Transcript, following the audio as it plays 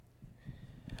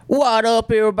What up,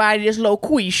 everybody? This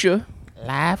Loquisha.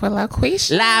 Live with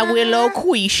Loquisha. Live with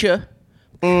Loquisha.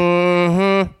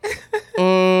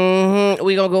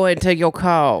 We gonna go ahead and take your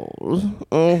calls.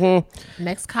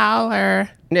 Next caller.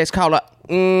 Next caller.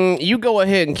 You go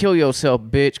ahead and kill yourself,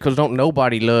 bitch, because don't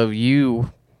nobody love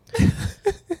you.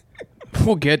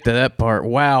 We'll get to that part.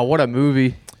 Wow, what a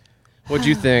movie. What'd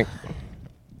you think?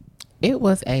 It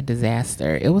was a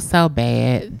disaster. It was so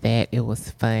bad that it was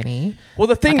funny. Well,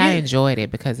 the thing I is, enjoyed it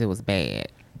because it was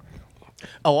bad.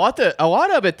 a lot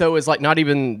of it though is like not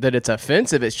even that it's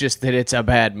offensive. It's just that it's a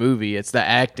bad movie. It's the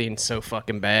acting so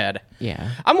fucking bad.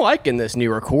 Yeah. I'm liking this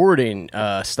new recording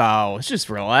style. It's just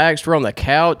relaxed. We're on the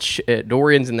couch at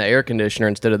Dorian's in the air conditioner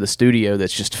instead of the studio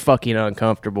that's just fucking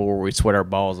uncomfortable where we sweat our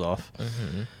balls off.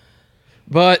 Mm-hmm.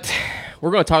 But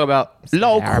we're going to talk about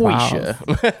Loquisha.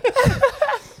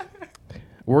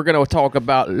 We're going to talk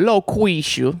about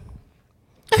Loquisha.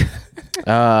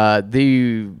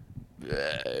 The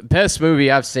best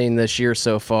movie I've seen this year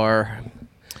so far.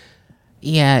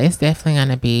 Yeah, it's definitely going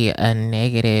to be a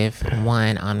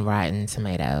 -1 on Rotten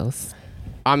Tomatoes.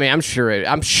 I mean, I'm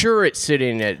sure it's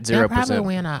sitting at 0%. They'll probably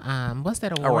win a what's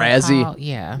that award Razzie? called?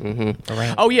 Yeah.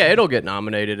 Mm-hmm. Oh yeah, it'll get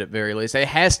nominated at very least. It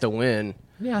has to win.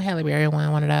 You know, Halle Berry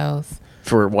won one of those.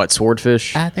 For what,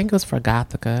 Swordfish? I think it was for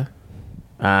Gothica.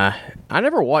 I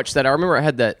never watched that. I remember I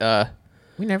had that.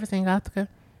 We never seen Gothica?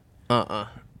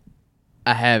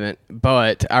 I haven't,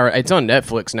 but it's on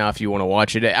Netflix now if you want to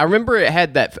watch it. I remember it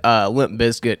had that Limp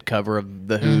Bizkit cover of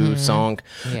the Who song.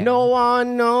 Yeah. No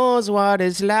one knows what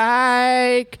it's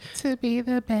like to be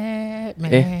the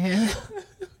Batman.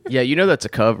 Yeah, you know that's a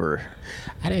cover.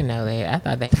 I didn't know that. I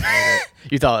thought that.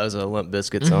 You thought it was a Limp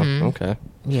Bizkit song? Mm-hmm. Okay.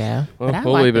 Yeah. Well,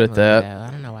 we'll leave it at that. Though. I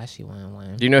don't know why she won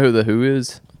one. Do you know who the Who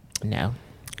is? No.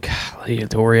 Golly,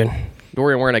 Dorian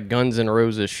wearing a Guns N'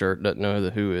 Roses shirt doesn't know who the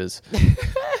Who is.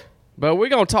 But we're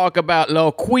going to talk about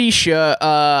Loquisha,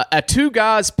 a Two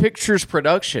Guys Pictures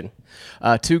production.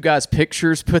 Two Guys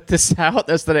Pictures put this out.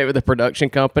 That's the name of the production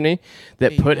company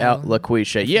that put out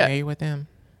Loquisha. Yeah. Familiar with them?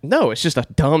 No, it's just a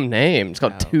dumb name. It's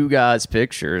called Two Guys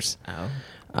Pictures.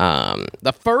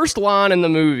 The first line in the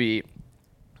movie,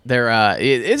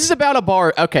 this is about a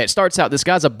bar. Okay, it starts out, this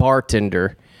guy's a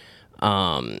bartender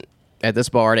at this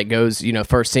bar, and it goes,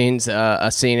 first scene's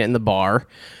a scene in the bar.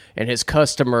 And his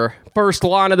customer, first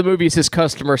line of the movie is his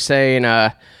customer saying,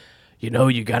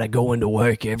 you got to go into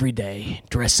work every day,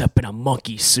 dress up in a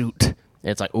monkey suit. And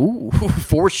it's like, ooh,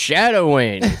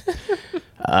 foreshadowing.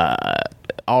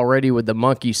 Already with the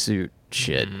monkey suit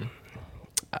shit.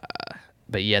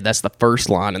 But yeah, that's the first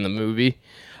line in the movie.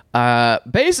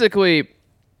 Basically,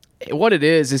 what it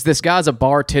is this guy's a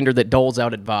bartender that doles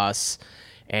out advice.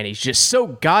 And he's just so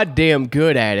goddamn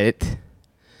good at it.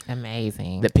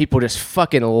 Amazing. That people just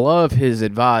fucking love his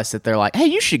advice that they're like, hey,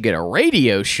 you should get a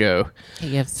radio show. He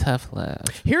gives tough love.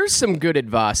 Here's some good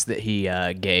advice that he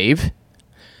gave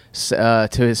to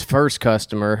his first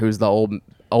customer, who's the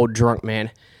old drunk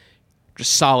man.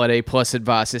 Just solid A+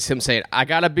 advice. It's him saying, I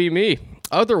gotta be me.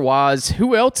 Otherwise,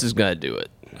 who else is gonna do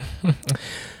it?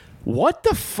 What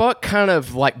the fuck kind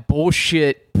of like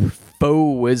bullshit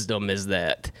faux wisdom is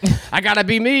that? I gotta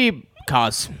be me,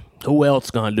 cause who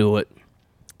else gonna do it?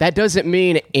 That doesn't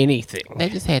mean anything. They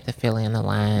just had to fill in the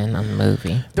line on the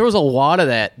movie. There was a lot of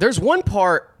that. There's one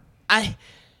part, I'll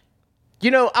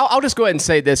just go ahead and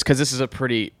say this because this is a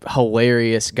pretty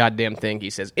hilarious goddamn thing he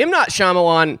says. M. Night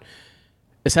Shyamalan,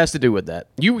 this has to do with that.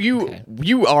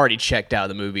 You already checked out of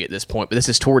the movie at this point, but this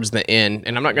is towards the end,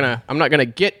 and I'm not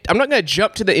gonna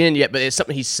jump to the end yet, but it's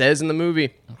something he says in the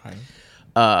movie. Okay.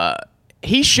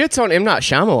 He shits on M. Night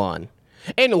Shyamalan,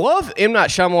 and love M. Night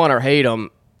Shyamalan or hate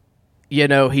him.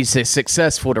 He's a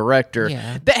successful director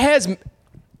that has,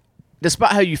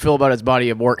 despite how you feel about his body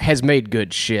of work, has made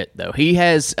good shit, though. He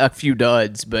has a few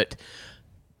duds, but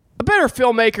a better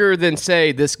filmmaker than,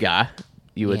 say, this guy,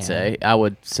 you would say. I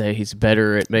would say he's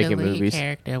better at making the lead movies.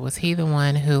 Character, was he the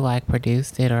one who,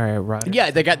 produced it or wrote it?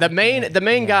 Yeah, the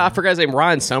main guy, I forgot his name,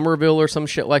 Ryan Somerville or some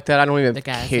shit like that. I don't even care. The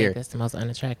guy said that's the most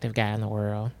unattractive guy in the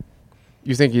world.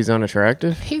 You think he's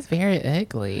unattractive? He's very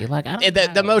ugly. I don't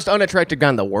know. The most unattractive guy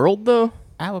in the world, though?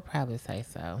 I would probably say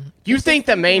so. You think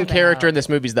the main character in this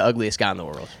movie is the ugliest guy in the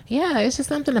world? Yeah, it's just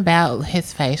something about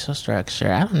his facial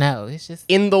structure. I don't know. It's just...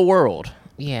 In the world?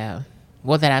 Yeah.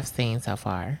 Well, that I've seen so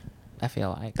far, I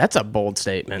feel like. That's a bold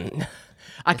statement.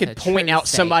 I could point out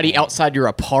somebody outside your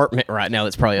apartment right now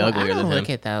that's probably uglier than him.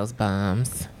 Look at those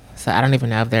bums. So I don't even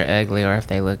know if they're ugly or if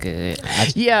they look good.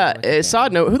 Yeah.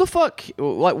 Side note: who the fuck?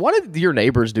 What did your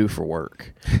neighbors do for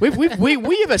work? We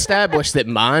have established that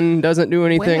mine doesn't do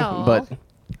anything, but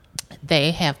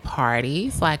They have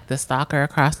parties, like the stalker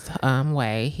across the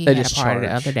way. He They had a just party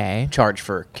the other day. charge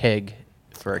for a keg,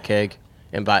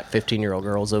 invite 15-year-old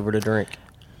girls over to drink.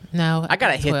 No, I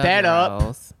gotta hit that up.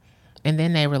 12-year-olds. And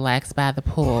then they relax by the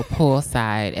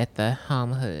poolside at the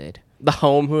home hood. The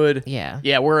Homewood. Yeah.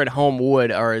 Yeah, we're at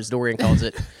Homewood, or as Dorian calls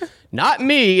it. Not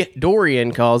me.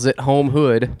 Dorian calls it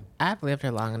Homewood. I've lived here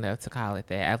long enough to call it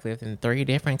that. I've lived in 3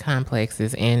 different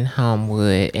complexes in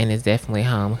Homewood, and it's definitely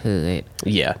Home Hood.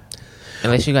 Yeah.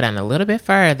 Unless you go down a little bit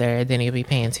further, then you'll be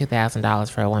paying $2,000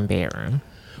 for a 1-bedroom.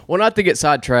 Well, not to get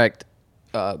sidetracked,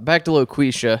 back to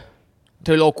Loquisha.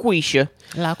 LaQuisha,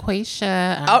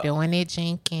 I'm doing it,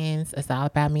 Jenkins. It's all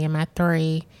about me and my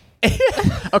 3.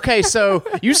 Okay, so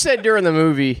you said during the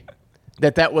movie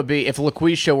that would be, if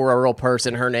LaQuisha were a real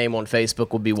person, her name on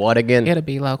Facebook would be what again? It'll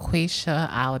be LaQuisha,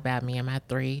 all about me and my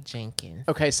 3, Jenkins.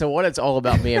 Okay, so what it's all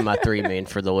about me and my 3 mean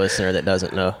for the listener that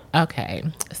doesn't know? Okay,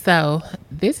 so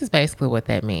this is basically what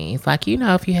that means. Like, you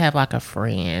know, if you have like a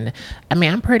friend, I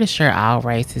mean, I'm pretty sure all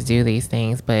races do these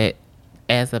things, but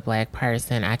as a black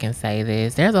person, I can say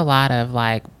this. There's a lot of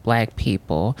like black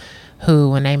people who,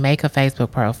 when they make a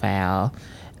Facebook profile,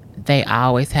 they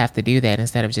always have to do that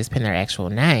instead of just putting their actual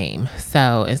name.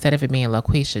 So instead of it being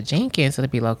LaQuisha Jenkins, it'll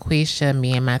be LaQuisha,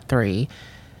 me and my 3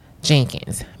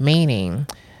 Jenkins, meaning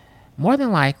more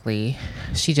than likely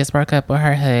she just broke up with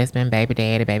her husband, baby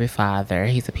daddy, baby father.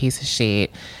 He's a piece of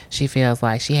shit. She feels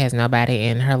like she has nobody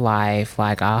in her life.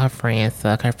 Like, all her friends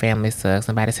suck, her family sucks,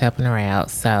 nobody's helping her out.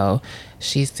 So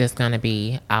she's just going to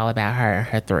be all about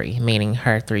her 3, meaning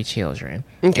her 3 children.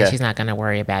 Okay. And she's not going to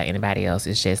worry about anybody else.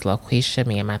 It's just LaQuisha,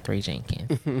 me and my 3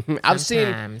 Jenkins.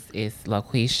 Sometimes it's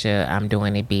LaQuisha, I'm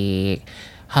doing it big.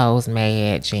 Hoes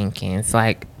mad, Jenkins.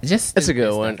 Like, just That's a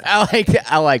good one.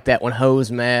 I like that one.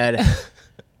 Hose mad.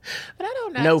 But I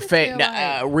don't know. No fake.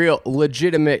 Real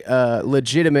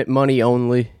legitimate money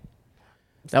only.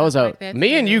 That was like that me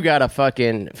too. and you got a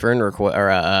fucking friend request or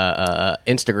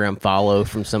Instagram follow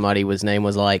from somebody whose name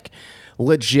was like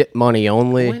legit money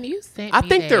only. When you sent I me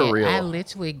think that, they're real. I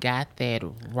literally got that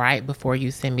right before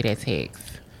you sent me that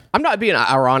text. I'm not being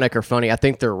ironic or funny. I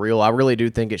think they're real. I really do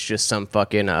think it's just some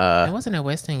fucking. There wasn't a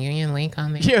Western Union link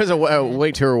on there. Yeah, it was a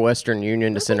link to her Western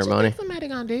Union to send her money. What somebody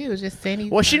gonna do? Just send you.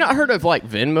 Well, she not heard of like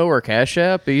Venmo or Cash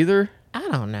App either. I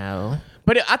don't know.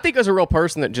 But I think it's a real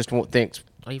person that just thinks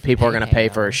Or even people are going to pay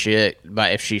PayPal. for her shit by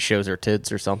if she shows her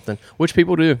tits or something, which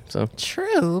people do. So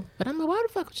True, but I'm like, why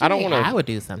the fuck would you I don't think wanna- I would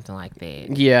do something like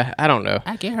that? yeah, I don't know.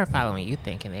 I get her following you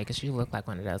thinking that because you look like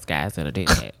one of those guys that'll do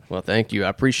that. Well, thank you. I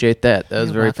appreciate that. That was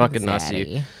You're very welcome, fucking nice of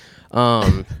you.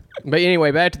 Zaddy. But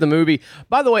anyway, back to the movie.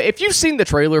 By the way, if you've seen the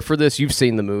trailer for this, you've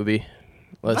seen the movie.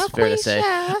 That's fair to say.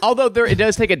 LaQuisha. Although it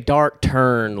does take a dark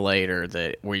turn later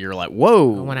where you're like,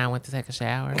 whoa. When I went to take a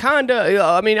shower. Kinda.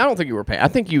 I mean, I don't think you were paying. I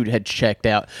think you had checked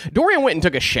out. Dorian went and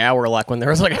took a shower like when there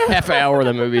was like a half hour of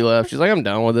the movie left. She's like, I'm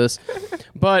done with this.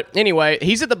 But anyway,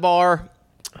 he's at the bar,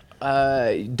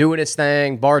 doing his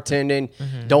thing, bartending,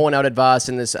 doling out advice,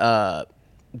 and this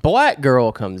black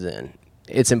girl comes in.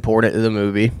 It's important to the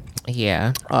movie.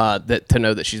 Yeah. That to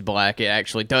know that she's black, it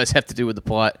actually does have to do with the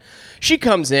plot. She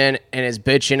comes in and is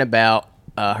bitching about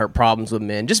her problems with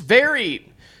men. Just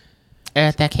very,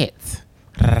 Eartha Kitt.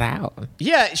 Round.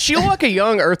 yeah. She looked like a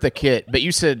young Eartha Kitt, but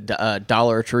you said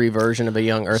Dollar Tree version of a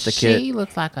young Eartha Kitt. She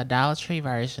looks like a Dollar Tree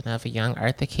version of a young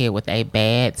Eartha Kitt with a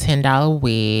bad $10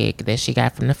 wig that she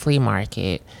got from the flea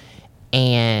market.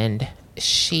 And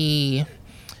she,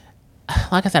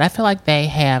 like I said, I feel like they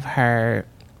have her,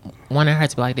 wanting her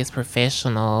to be like this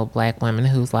professional black woman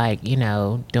who's like, you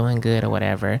know, doing good or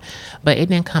whatever. But it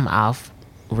didn't come off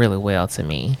really well to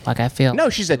me. Like, I feel No,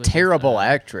 like she's she a was just, terrible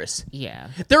actress. Yeah.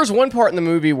 There's one part in the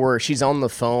movie where she's on the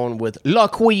phone with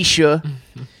LaQuisha,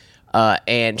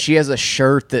 and she has a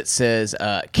shirt that says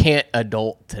 "Can't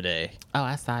adult today." Oh,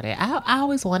 I saw that. I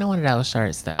always wanted one of those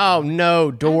shirts though. Oh no,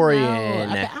 No, Dorian!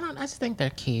 I just think they're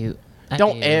cute. I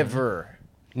Don't do. ever,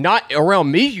 not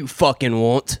around me. You fucking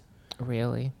won't.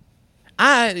 Really.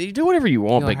 You do whatever you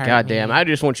want, You'll but hurt goddamn, me. I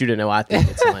just want you to know I think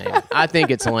it's lame. I think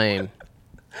it's lame.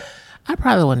 I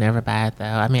probably will never buy it though.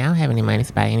 I mean, I don't have any money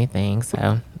to buy anything,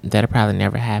 so that'll probably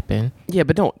never happen. Yeah,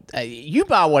 but don't. You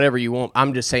buy whatever you want.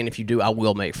 I'm just saying, if you do, I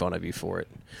will make fun of you for it.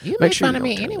 You make sure fun you of don't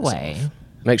me turn this anyway. off.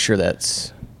 Make sure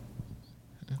that's.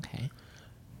 Okay.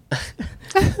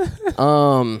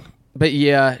 But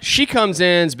yeah, she comes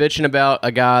in, is bitching about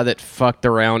a guy that fucked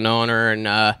around on her,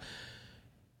 and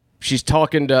she's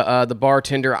talking to the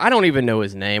bartender. I don't even know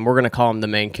his name. We're gonna call him the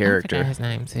main I character. forgot his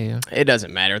name too. It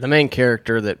doesn't matter. The main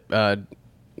character that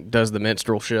does the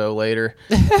minstrel show later.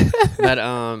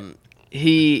 But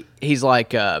he's like,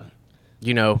 tell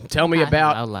me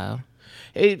about. Lolo.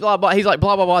 He's like,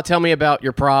 blah, blah, blah, tell me about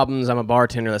your problems. I'm a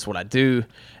bartender. That's what I do.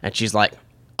 And she's like,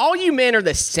 all you men are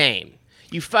the same.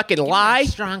 You fucking lie.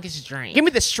 Strongest drink. Give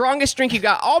me the strongest drink you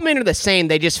got. All men are the same.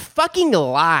 They just fucking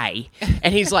lie.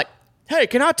 And he's like, hey,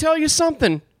 can I tell you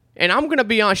something? And I'm going to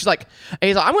be honest. He's like,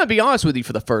 I'm going to be honest with you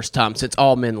for the first time since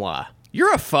all men lie.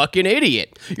 You're a fucking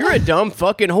idiot. You're a dumb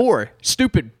fucking whore.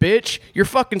 Stupid bitch. You're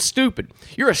fucking stupid.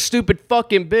 You're a stupid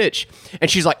fucking bitch.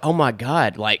 And she's like, oh my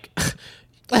God, like,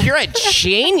 you're a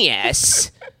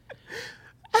genius.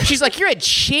 She's like, you're a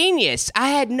genius.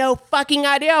 I had no fucking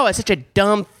idea I was such a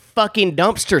dumb fucking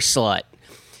dumpster slut.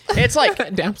 It's like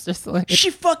dumpster slut. She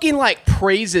fucking like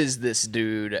praises this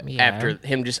dude after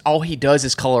him just all he does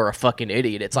is call her a fucking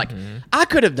idiot. It's like I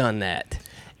could have done that.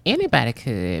 Anybody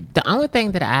could. The only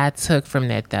thing that I took from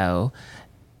that though,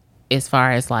 as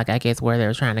far as like I guess where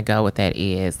they're trying to go with that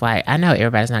is like I know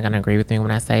everybody's not gonna agree with me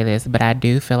when I say this, but I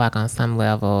do feel like on some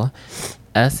level,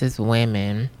 us as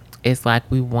women, it's like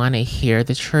we want to hear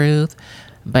the truth,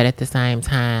 but at the same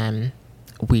time,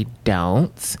 we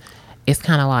don't. It's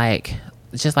kind of like,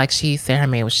 just like she said her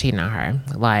man was cheating on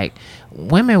her. Like,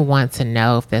 women want to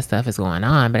know if that stuff is going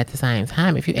on, but at the same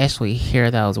time, if you actually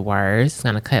hear those words, it's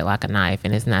going to cut like a knife,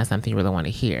 and it's not something you really want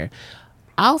to hear.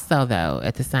 Also, though,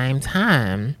 at the same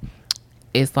time,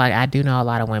 it's like I do know a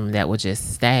lot of women that will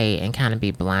just stay and kind of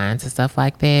be blind to stuff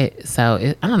like that.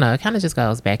 So, I don't know. It kind of just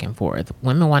goes back and forth.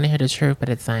 Women want to hear the truth, but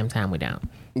at the same time, we don't.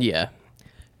 Yeah.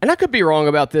 And I could be wrong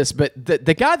about this, but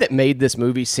the guy that made this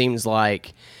movie seems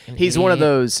like he's one of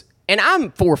those, and I'm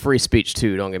for free speech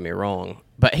too, don't get me wrong,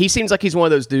 but he seems like he's one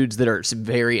of those dudes that are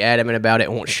very adamant about it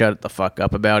and won't shut the fuck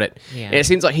up about it. Yeah. And it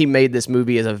seems like he made this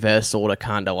movie as a vessel to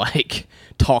kind of like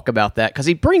talk about that because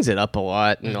he brings it up a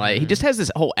lot. And like he just has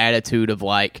this whole attitude of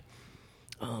like,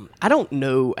 I don't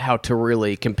know how to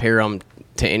really compare him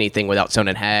to anything without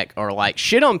sounding hack or like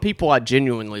shit on people I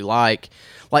genuinely like.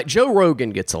 Like Joe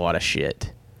Rogan gets a lot of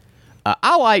shit.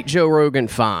 I like Joe Rogan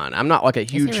fine. I'm not like a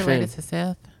huge Is he related to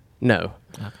Seth? No.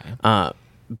 Okay.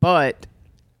 But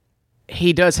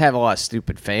he does have a lot of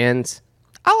stupid fans.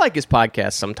 I like his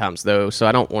podcast sometimes though, so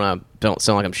I don't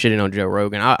sound like I'm shitting on Joe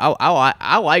Rogan.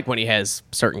 I like when he has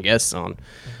certain guests on.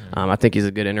 I think he's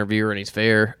a good interviewer and he's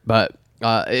fair. But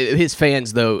his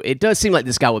fans though, it does seem like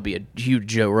this guy would be a huge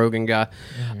Joe Rogan guy.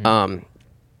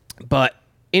 But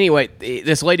anyway,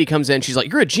 this lady comes in. She's like,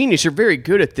 "You're a genius. You're very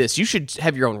good at this. You should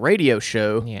have your own radio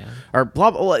show." Yeah. Or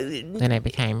blah blah. blah. Then they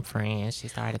became friends. She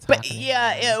started talking. But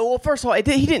yeah. Well, first of all,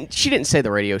 she didn't say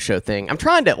the radio show thing. I'm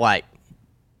trying to like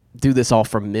do this all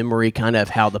from memory, kind of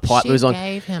how the plot moves on. She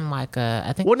gave him like a.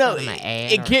 I think. Well, no,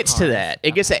 it gets to that.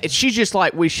 It gets that. She's just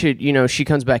like, we should. She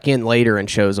comes back in later and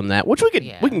shows them that, which we can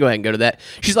go ahead and go to that.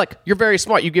 She's like, "You're very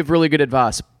smart. You give really good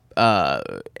advice."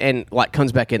 And like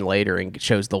comes back in later and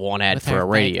shows the one ad with for a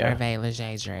radio. Her Hervé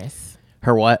Leger dress.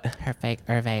 Her what? Her fake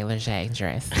Hervé Leger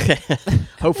dress.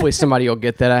 Hopefully somebody will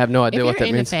get that. I have no idea what that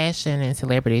means. If you're into fashion and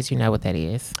celebrities, you know what that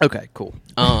is. Okay, cool.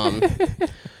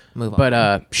 Move on.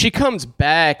 But she comes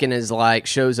back and is like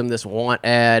shows him this want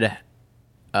ad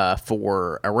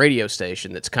for a radio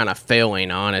station that's kind of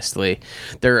failing, honestly.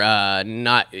 They're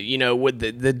not, with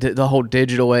the whole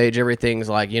digital age, everything's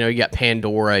like, you got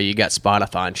Pandora, you got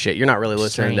Spotify and shit. You're not really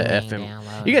listening to FM.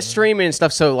 Downloading. You got streaming and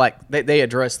stuff, so like they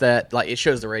address that. Like it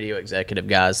shows the radio executive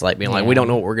guys like being like, we don't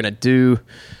know what we're going to do.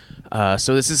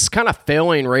 So this is kind of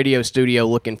failing radio studio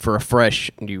looking for a fresh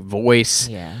new voice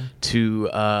to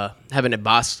have an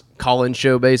advice call-in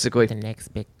show, basically. The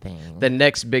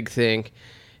next big thing.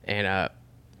 And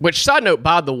which, side note,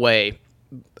 by the way,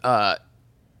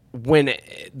 when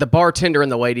the bartender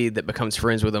and the lady that becomes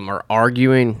friends with him are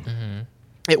arguing,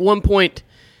 at one point,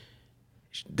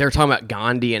 they're talking about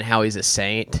Gandhi and how he's a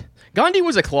saint. Gandhi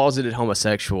was a closeted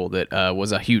homosexual that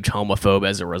was a huge homophobe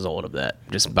as a result of that,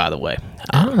 just by the way.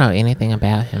 I don't know anything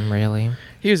about him, really.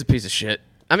 He was a piece of shit.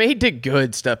 I mean, he did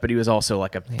good stuff, but he was also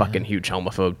like a fucking huge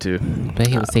homophobe, too. But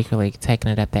he was secretly taking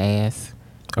it up the ass.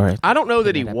 Or I don't know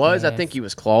that he was. I think he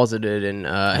was closeted,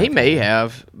 and he may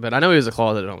have, but I know he was a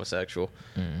closeted homosexual,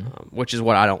 which is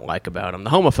what I don't like about him. The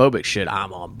homophobic shit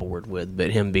I'm on board with, but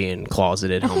him being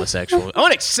closeted homosexual,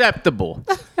 unacceptable.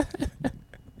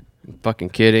 Fucking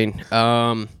kidding.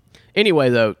 Anyway,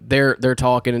 though, they're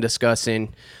talking and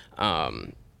discussing,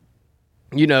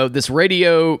 this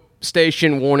radio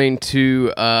station wanting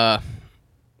to hire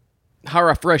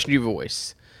a fresh new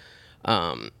voice.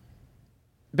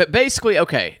 But basically,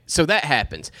 okay, so that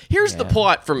happens. Here's the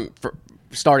plot from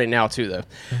starting now, too, though.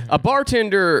 A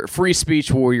bartender, free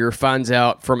speech warrior, finds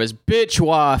out from his bitch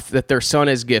wife that their son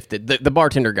is gifted. The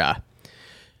bartender guy.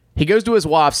 He goes to his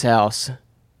wife's house.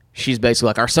 She's basically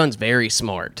like, our son's very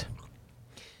smart.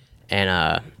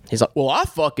 And He's like, well, I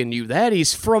fucking knew that.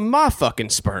 He's from my fucking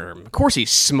sperm. Of course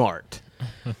he's smart.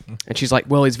 And she's like,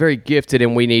 well, he's very gifted,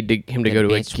 and we need him to go to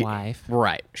bitch wife.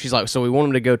 Right. She's like, so we want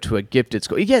him to go to a gifted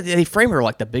school. Yeah, they frame her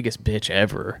like the biggest bitch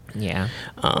ever. Yeah.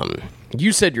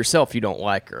 You said yourself you don't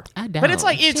like her. I don't. But it's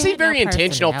like, it She seemed had no very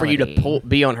intentional for you to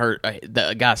be on her,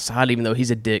 the guy's side, even though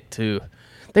he's a dick, too.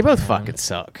 They both fucking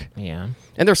suck. Yeah.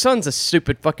 And their son's a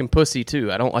stupid fucking pussy,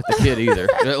 too. I don't like the kid either.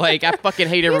 Like, I fucking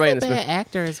hate everybody in this movie. He's a bad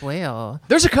actor as well.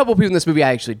 There's a couple people in this movie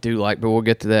I actually do like, but we'll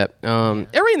get to that.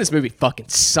 Everybody in this movie fucking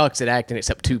sucks at acting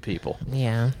except 2 people.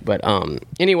 Yeah. But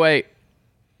anyway,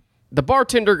 the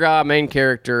bartender guy, main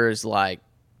character, is like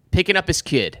picking up his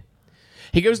kid.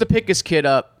 He goes to pick his kid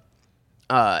up.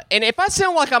 And if I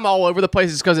sound like I'm all over the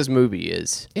place, it's because this movie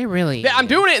is. It really I'm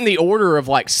doing it in the order of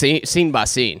like scene by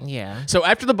scene. Yeah. So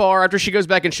after the bar, after she goes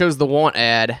back and shows the want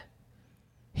ad,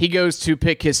 he goes to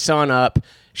pick his son up.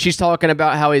 She's talking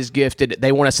about how he's gifted.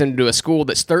 They want to send him to a school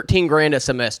that's $13,000 a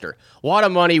semester. A lot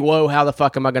of money. Whoa, how the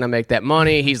fuck am I going to make that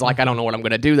money? He's like, I don't know what I'm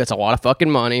going to do. That's a lot of fucking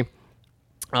money.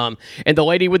 And the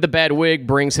lady with the bad wig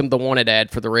brings him the wanted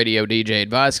ad for the radio DJ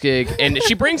advice gig. And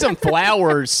she brings him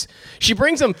flowers. She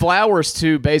brings him flowers,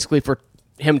 too, basically for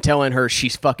him telling her she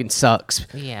fucking sucks.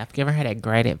 Yeah, I've given her that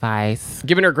great advice.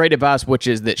 Giving her great advice, which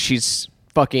is that she's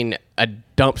fucking a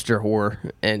dumpster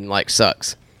whore and, like,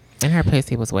 sucks. And her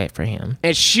pussy was wet for him.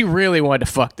 And she really wanted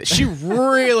to fuck this. She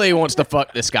really wants to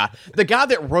fuck this guy. The guy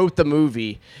that wrote the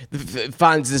movie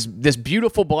finds this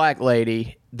beautiful black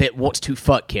lady that wants to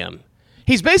fuck him.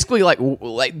 He's basically like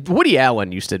Woody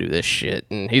Allen used to do this shit,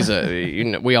 and he's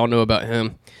we all know about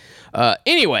him.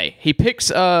 Anyway, he picks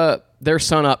their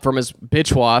son up from his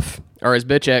bitch wife or his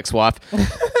bitch ex-wife.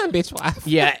 Bitch wife.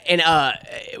 Yeah, and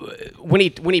when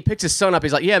he picks his son up,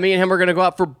 he's like, "Yeah, me and him are gonna go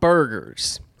out for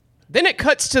burgers." Then it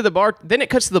cuts to the bar. Then it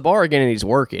cuts to the bar again, and he's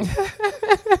working.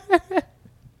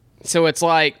 So it's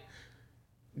like,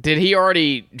 did he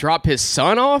already drop his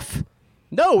son off?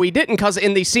 No, he didn't, because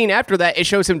in the scene after that, it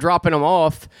shows him dropping him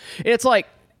off. And it's like,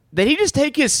 did he just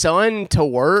take his son to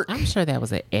work? I'm sure that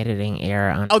was an editing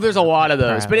error. Oh, there's a lot of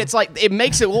those. But it's like, it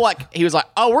makes it look like he was like,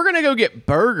 oh, we're going to go get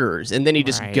burgers. And then he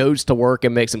just goes to work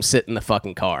and makes him sit in the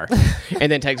fucking car.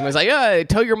 And then takes him. He's like, yeah,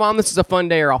 tell your mom this is a fun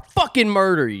day or I'll fucking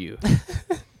murder you.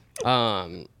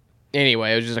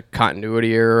 Anyway, it was just a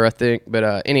continuity error, I think.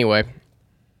 But anyway,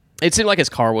 it seemed like his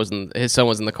son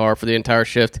was in the car for the entire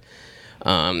shift.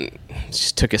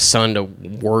 Just took his son to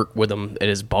work with him at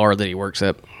his bar that he works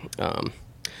at.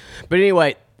 But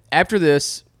anyway, after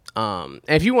this, and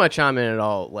if you want to chime in at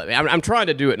all, let me. I'm trying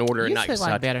to do it in order and not took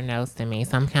like better notes than me,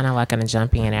 so I'm kind of like going to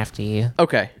jump in after you.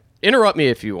 Okay, interrupt me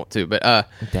if you want to, but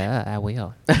duh, I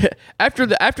will. after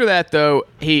that though,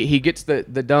 he gets the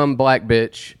dumb black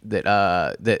bitch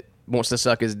that wants to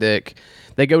suck his dick.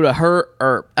 They go to her,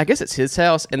 or I guess it's his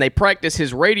house, and they practice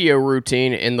his radio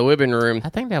routine in the living room. I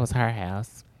think that was her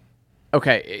house.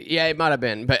 Okay, yeah, it might have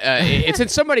been, but it's in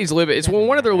somebody's living. It's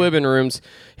one of their living rooms.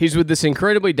 He's with this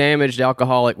incredibly damaged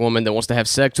alcoholic woman that wants to have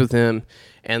sex with him,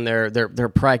 and they're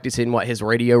practicing what his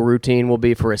radio routine will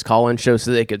be for his call-in show,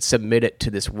 so they could submit it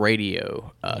to this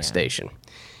radio station.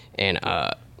 And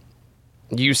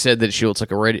you said that she looks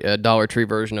like a Dollar Tree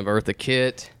version of Eartha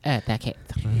Kitt. Eartha Kitt.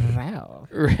 Wow.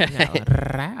 Right. No,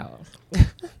 wow.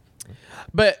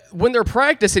 But when they're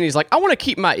practicing, he's like, I want to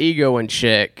keep my ego in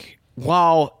check.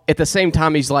 While at the same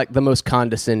time, he's like the most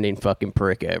condescending fucking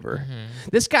prick ever. Mm-hmm.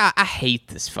 This guy, I hate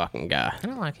this fucking guy. I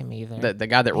don't like him either. The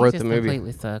guy that wrote the movie. He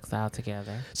completely sucks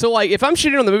altogether. So, like, if I'm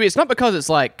shitting on the movie, it's not because it's,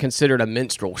 like, considered a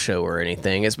minstrel show or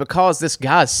anything. It's because this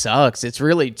guy sucks. It's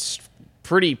really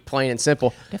pretty plain and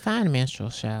simple. Define a minstrel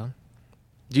show.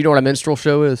 Do you know what a minstrel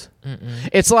show is? Mm-mm.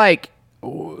 It's like,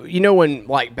 you know when,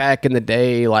 like, back in the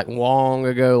day, like, long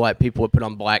ago, like, people would put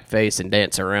on blackface and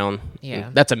dance around? Yeah.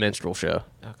 That's a minstrel show.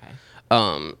 Okay.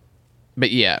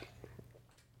 But yeah,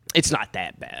 it's not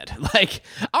that bad. Like,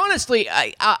 honestly,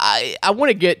 I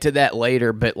want to get to that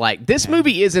later, but like, this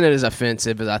movie isn't as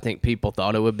offensive as I think people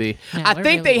thought it would be. No, I think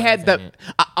really they had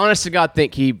I honest to God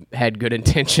think he had good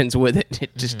intentions with it.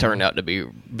 It just turned out to be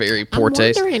very poor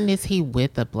taste. I'm wondering, is he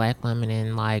with a black woman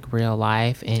in like real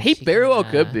life? And He very well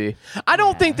could be. I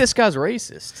don't think this guy's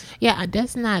racist. Yeah,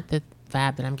 that's not the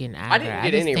vibe that I'm getting out of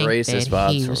I didn't get any racist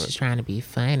vibes he from was it. just trying to be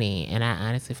funny, and I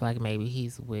honestly feel like maybe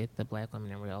he's with the black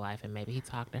woman in real life, and maybe he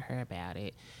talked to her about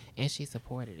it, and she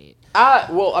supported it.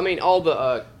 Well, I mean, all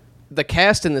the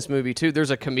cast in this movie too.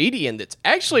 There's a comedian that's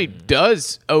actually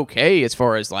does okay as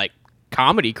far as like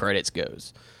comedy credits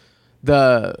goes.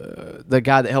 The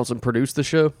guy that helps him produce the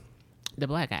show, The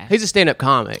black guy. he's a stand-up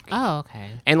comic, Oh,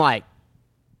 okay. and like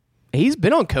he's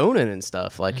been on Conan and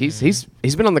stuff. Like he's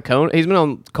been on he's been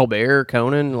on Colbert,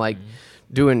 Conan, like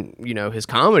doing, his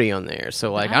comedy on there.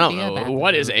 So like, I don't know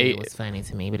what is It was funny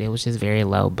to me, but it was just very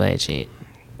low budget.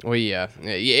 Well, yeah,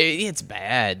 it's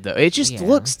bad though. It just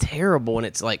looks terrible, and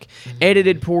it's like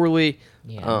edited poorly.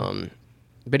 Yeah.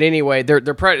 But anyway, they're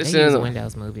practicing. They use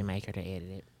Windows Movie Maker to edit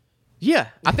it. Yeah,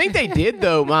 I think they did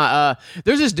though.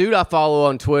 There's this dude I follow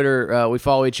on Twitter. We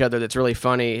follow each other. That's really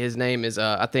funny. His name is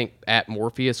I think at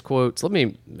Morpheus Quotes. Let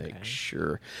me make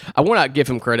sure. I want to give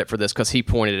him credit for this because he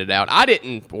pointed it out. I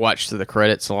didn't watch the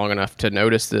credits long enough to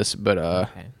notice this, but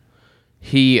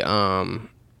he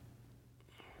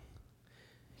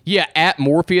yeah, at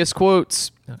Morpheus Quotes.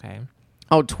 Okay.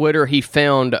 On Twitter, he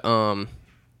found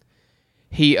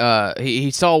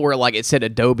he saw where like it said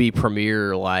Adobe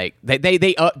Premiere, like they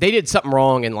did something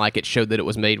wrong, and like it showed that it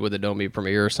was made with Adobe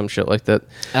Premiere or some shit like that.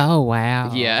 Oh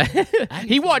wow. Yeah.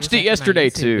 He watched it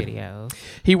yesterday too.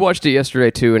 He watched it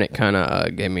yesterday too, and it kind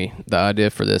of gave me the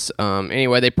idea for this.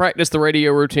 Anyway, they practiced the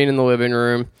radio routine in the living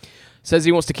room. Says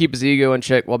he wants to keep his ego in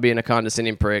check while being a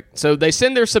condescending prick. So they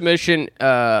send their submission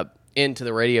into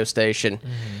the radio station.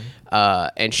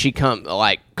 And she comes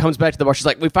back to the bar. She's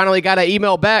like, we finally got an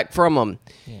email back from him.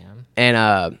 Yeah.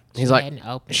 And he's like,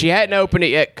 she hadn't opened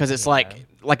it yet because it's like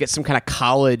it's some kind of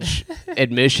college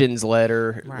admissions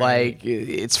letter. Right. Like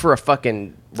it's for a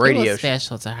fucking radio. It was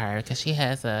special to her because she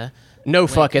has a no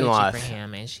wet fucking coochie life for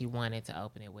him, and she wanted to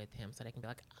open it with him so they can be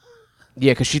like,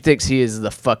 Yeah, because she thinks he is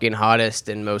the fucking hottest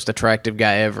and most attractive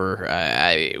guy ever,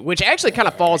 which actually kind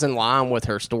of falls in line with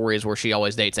her stories where she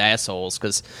always dates assholes.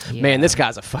 Because man, this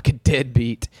guy's a fucking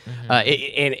deadbeat,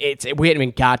 and we hadn't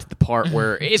even got to the part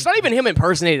where it's not even him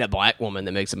impersonating a black woman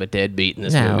that makes him a deadbeat in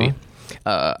this movie.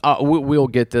 We'll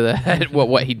get to that.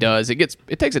 what he does,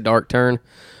 it takes a dark turn.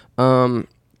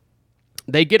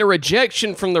 They get a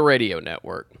rejection from the radio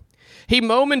network. He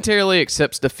momentarily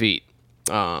accepts defeat.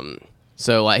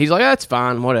 So he's like, that's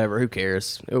fine, whatever, who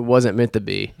cares? It wasn't meant to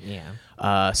be.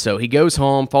 yeah. So he goes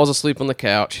home, falls asleep on the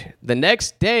couch. The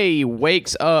next day, he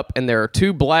wakes up, and there are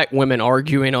two black women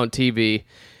arguing on TV.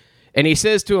 And he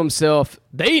says to himself,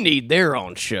 they need their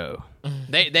own show.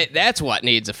 That's what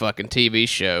needs a fucking TV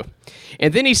show.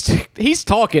 And then he's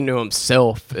talking to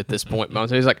himself at this point.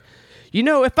 So he's like,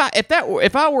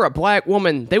 if I were a black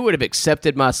woman, they would have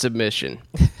accepted my submission.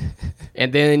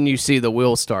 And then you see the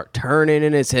wheels start turning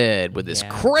in his head with this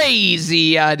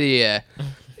crazy idea.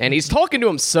 And he's talking to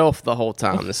himself the whole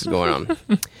time this is going on.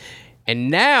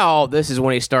 And now this is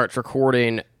when he starts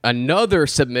recording another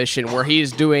submission where he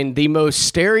is doing the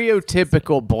most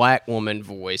stereotypical black woman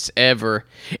voice ever.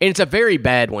 And it's a very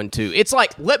bad one, too. It's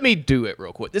like, let me do it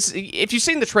real quick. If you've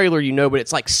seen the trailer, but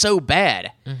it's like so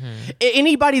bad.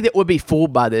 Anybody that would be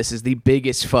fooled by this is the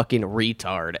biggest fucking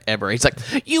retard ever. He's like,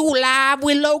 you live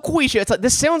with Loquisha. It's like,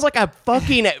 this sounds like a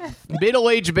fucking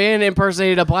middle-aged man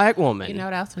impersonating a black woman. You know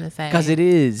what I was going to say? Because it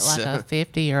is. Like a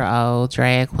 50-year-old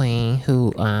drag queen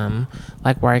who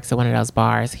works at one of those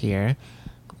bars here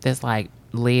that's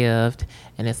lived,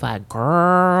 and it's like,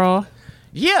 girl.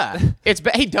 Yeah,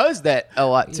 he does that a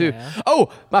lot too. Yeah.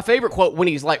 Oh, my favorite quote when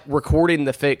he's recording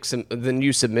the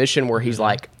new submission where he's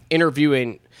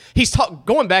interviewing, he's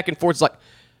going back and forth. It's like,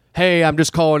 hey, I'm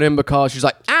just calling in because she's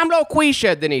like, I'm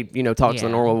Loquisha. Then he talks in a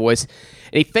normal voice,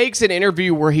 and he fakes an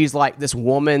interview where he's this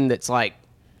woman that's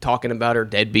talking about her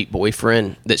deadbeat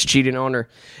boyfriend that's cheating on her.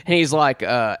 And he's like,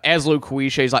 as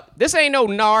Loquisha, he's like, this ain't no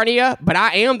Narnia, but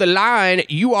I am the lion,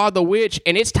 you are the witch,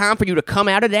 and it's time for you to come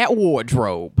out of that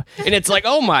wardrobe. And it's like,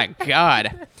 oh my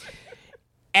God.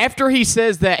 After he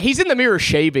says that, he's in the mirror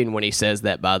shaving when he says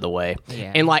that, by the way.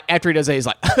 Yeah. And after he does that, he's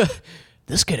like,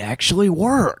 this could actually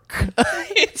work.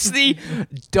 It's the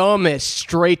dumbest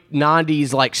straight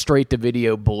 90s straight to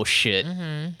video bullshit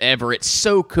ever. It's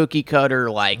so cookie cutter,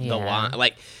 the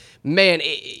line. Man,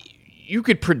 you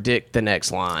could predict the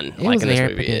next line in this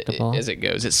movie predictable. As it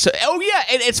goes. It's so,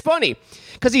 it's funny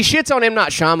because he shits on M.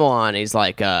 Night Shyamalan. He's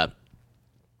like,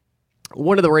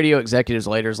 one of the radio executives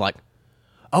later is like,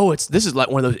 oh, this is like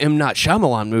one of those M. Night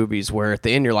Shyamalan movies where at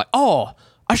the end you're like, oh,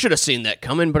 I should have seen that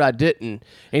coming, but I didn't. And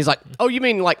he's like, oh, you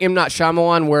mean like M. Night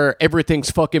Shyamalan where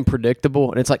everything's fucking predictable?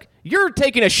 And it's like, you're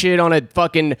taking a shit on a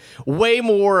fucking way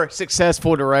more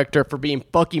successful director for being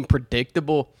fucking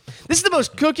predictable. This is the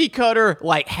most cookie cutter,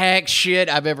 hack shit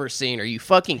I've ever seen. Are you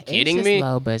fucking kidding me? It's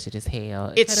low budget as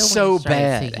hell. It's so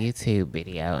bad. To YouTube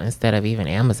video instead of even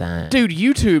Amazon. Dude,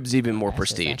 YouTube's even more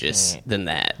prestigious than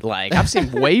that. I've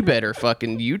seen way better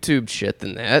fucking YouTube shit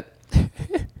than that.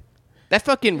 That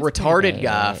fucking retarded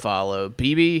guy I follow,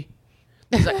 BB.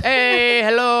 He's like, hey,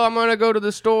 hello, I'm going to go to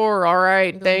the store. All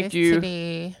right, thank you.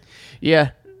 Today.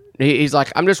 Yeah. He's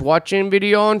like, I'm just watching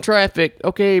video on traffic.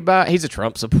 Okay, bye. He's a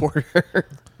Trump supporter.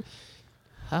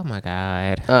 Oh my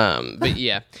God. But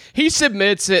yeah, he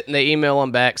submits it, and they email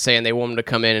him back saying they want him to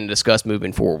come in and discuss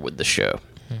moving forward with the show.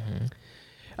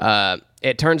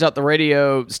 It turns out the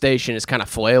radio station is kind of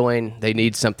flailing. They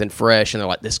need something fresh, and they're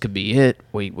like, "This could be it.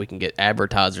 We can get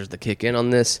advertisers to kick in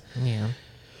on this." Yeah.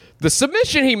 The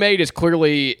submission he made is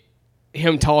clearly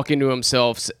him talking to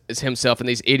himself, and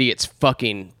these idiots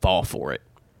fucking fall for it.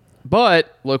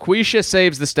 But LaQuisha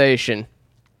saves the station.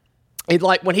 It,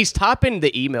 like, when he's typing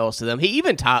the emails to them, he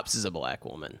even types as a black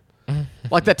woman.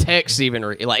 Like, the text even,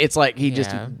 it's like he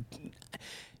just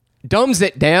dumbs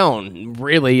it down,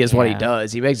 really, is what he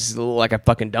does. He makes it look like a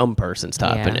fucking dumb person's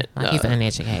typing it. Like he's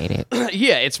uneducated.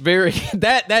 Yeah, it's very...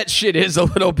 That shit is a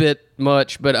little bit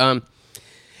much, but...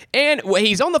 And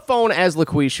he's on the phone as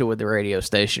LaQuisha with the radio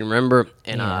station, remember?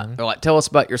 And they're like, tell us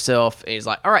about yourself. And he's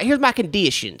like, all right, here's my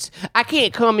conditions. I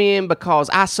can't come in because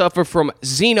I suffer from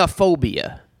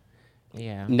xenophobia.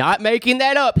 Yeah. Not making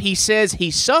that up. He says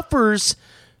he suffers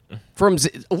from...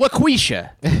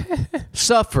 LaQuisha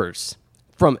suffers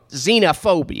from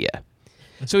xenophobia.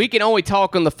 So he can only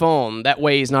talk on the phone. That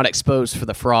way he's not exposed for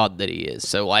the fraud that he is.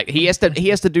 So, like, he has to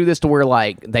do this to where,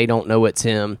 like, they don't know it's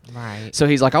him. Right. So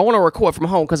he's like, I want to record from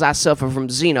home because I suffer from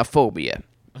xenophobia.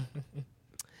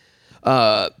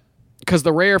 Because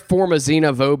the rare form of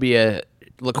xenophobia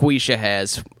LaQuisha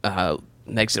has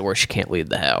makes it where she can't leave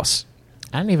the house.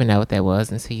 I didn't even know what that was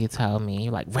until you told me.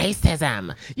 You're like,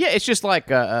 racism. Yeah, it's just like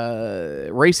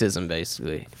racism,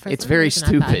 basically. It's very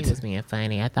stupid. I thought he was being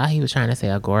funny. I thought he was trying to say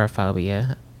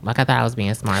agoraphobia. Like, I thought I was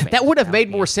being smart. That would have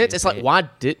made more sense. It's like, why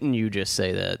didn't you just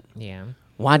say that? Yeah.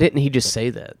 Why didn't he just say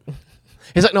that?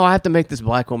 He's like, no, I have to make this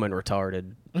black woman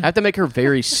retarded. I have to make her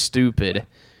very stupid.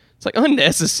 It's like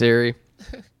unnecessary.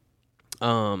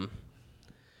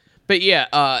 But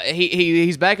yeah,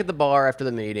 he's back at the bar after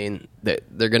the meeting. That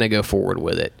they're gonna go forward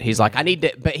with it. He's like, I need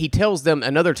to, but he tells them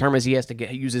another term is he has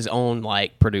to use his own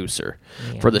like producer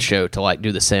for the show to like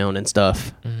do the sound and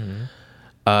stuff.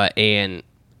 And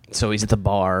so he's at the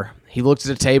bar. He looks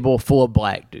at a table full of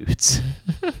black dudes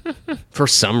for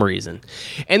some reason,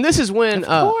 and this is when,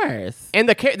 of course, and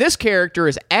this character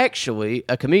is actually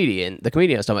a comedian. The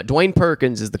comedian I was talking about, Dwayne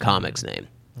Perkins, is the comic's name.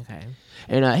 Okay.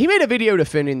 And he made a video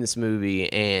defending this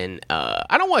movie, and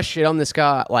I don't want to shit on this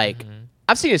guy. Like,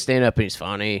 I've seen his stand-up, and he's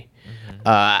funny.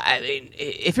 I mean,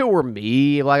 if it were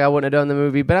me, like, I wouldn't have done the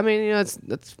movie. But, I mean, you know,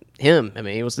 that's him. I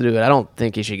mean, he wants to do it. I don't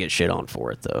think he should get shit on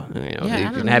for it, though. You know, Yeah, he I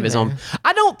can don't have his own... either.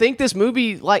 I don't think this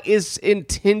movie, like, is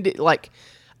intended... Like,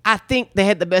 I think they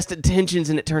had the best intentions,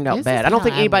 and it turned out This bad. is I don't how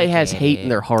think I anybody look has at hate it. in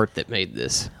their heart that made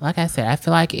this. Like I said, I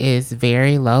feel like it's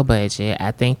very low budget.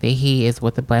 I think that he is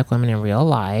with a black woman in real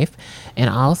life.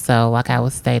 And also, like I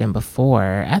was stating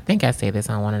before, I think I said this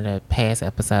on one of the past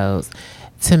episodes.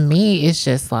 To me, it's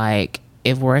just like,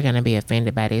 if we're going to be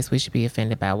offended by this, we should be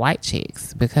offended by white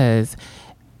chicks, because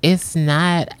it's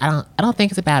not, I don't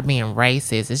think it's about being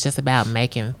racist. It's just about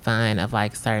making fun of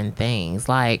like certain things,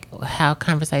 like how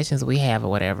conversations we have or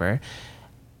whatever.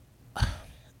 I'm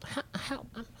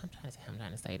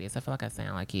trying to say this. I feel like I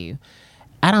sound like you.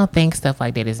 I don't think stuff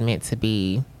like that is meant to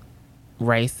be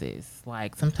racist.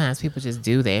 Like, sometimes people just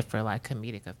do that for like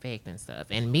comedic effect and stuff.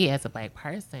 And me as a black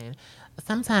person,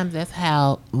 sometimes that's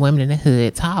how women in the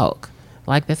hood talk.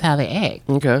 Like, that's how they act.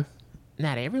 Okay.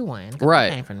 Not everyone. 'Cause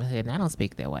Right. I came from the hood and I don't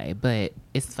speak that way, but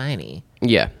it's funny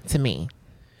Yeah. to me.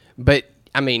 But,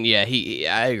 I mean, yeah,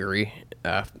 I agree.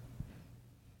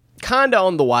 Kind of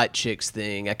on the white chicks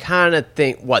thing. I kind of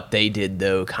think what they did,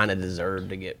 though, kind of deserved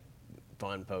to get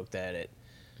fun poked at it.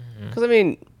 Because, I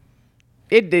mean,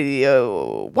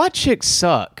 white chicks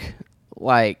suck.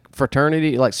 Like,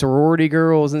 fraternity, like sorority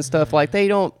girls and stuff. Like, they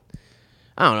don't...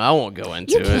 I don't know. I won't go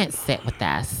into You it. can't sit with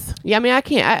us. Yeah, I mean, I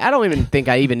can't. I don't even think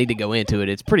I even need to go into it.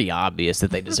 It's pretty obvious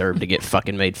that they deserve to get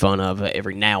fucking made fun of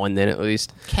every now and then, at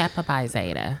least. Kappa by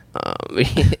Zeta.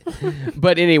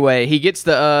 But anyway, he gets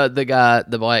the guy,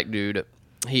 the black dude.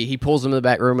 He pulls him in the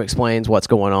back room, explains what's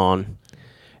going on,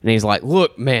 and he's like,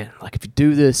 "Look, man, like if you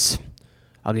do this,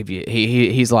 I'll give you."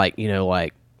 He's like, you know,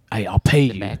 like, "Hey, I'll pay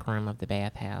The you." back room of the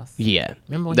bathhouse. Yeah.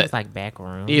 Remember when he was like back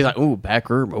room? He's like, "Ooh, back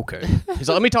room, okay." He's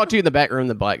like, "Let me talk to you in the back room."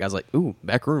 The black guy's like, "Ooh,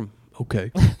 back room,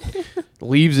 okay."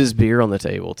 Leaves his beer on the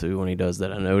table too when he does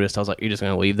that. I noticed. I was like, "You're just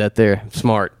gonna leave that there?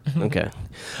 Smart, okay."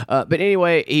 But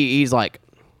anyway, he's like,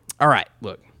 "All right,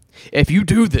 look, if you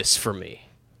do this for me,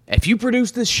 if you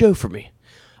produce this show for me,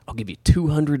 I'll give you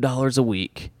 $200 a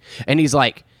week." And he's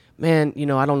like, "Man, you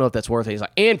know, I don't know if that's worth it." He's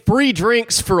like, "And free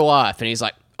drinks for life." And he's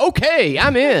like, "Okay,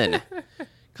 I'm in,"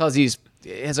 because he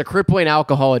has a crippling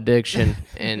alcohol addiction,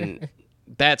 and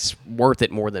that's worth it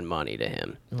more than money to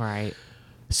him. Right.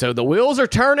 So the wheels are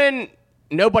turning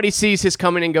nobody sees his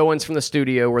coming and goings from the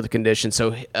studio or the conditions.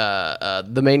 So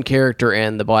the main character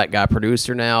and the black guy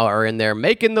producer now are in there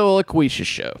making the LaQuisha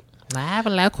show. Live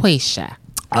LaQuisha.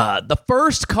 The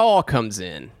first call comes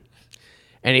in,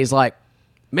 and he's like,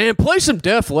 "Man, play some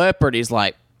Def Leppard." He's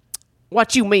like,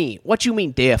 "What you mean? What you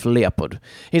mean, Def Leppard?"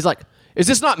 He's like, "Is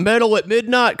this not Metal at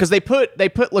Midnight?" Because they put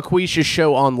LaQuisha's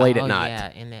show on late at night.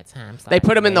 Yeah, in that time slot. They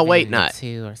put him in the late night.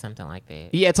 2 or something like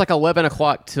that. Yeah, it's like 11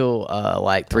 o'clock till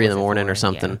like 3 in the morning or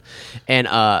something.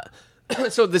 Yeah.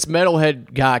 And so this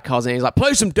metalhead guy calls in. He's like,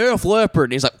 "Play some Def Leppard."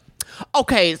 And he's like,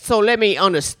 "Okay, so let me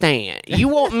understand. You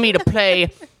want me to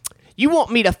play? You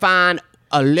want me to find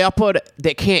a leopard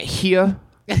that can't hear?"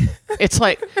 It's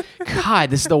like, God,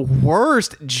 this is the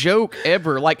worst joke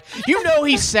ever. Like,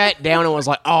 he sat down and was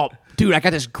like, "Oh, dude, I got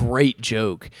this great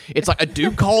joke." It's like a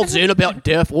dude calls in about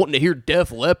wanting to hear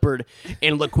Def Leppard,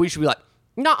 and LaQuisha be like,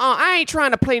 "Nuh-uh, I ain't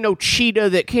trying to play no cheetah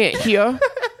that can't hear."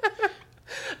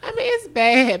 I mean, it's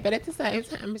bad, but at the same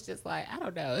time, it's just like, I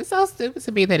don't know. It's so stupid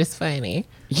to me that it's funny.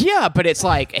 Yeah, but it's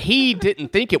like, he didn't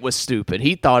think it was stupid.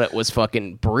 He thought it was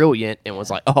fucking brilliant and was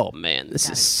like, "Oh, man, this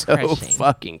is so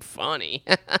fucking funny."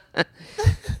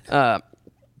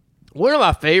 One of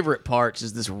my favorite parts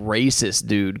is this racist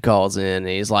dude calls in, and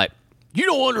he's like, "You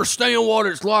don't understand what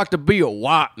it's like to be a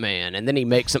white man." And then he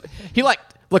makes him,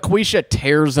 LaQuisha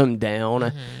tears him down.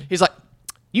 Mm-hmm. He's like,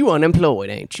 "You unemployed,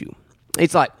 ain't you?"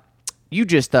 It's like, You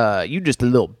just a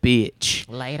little bitch.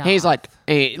 Laid off. He's like,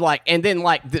 and then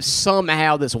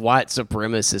somehow this white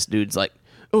supremacist dude's like,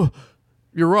 "Oh,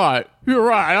 you're right. You're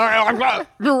right.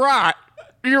 You're right.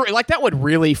 Like, that would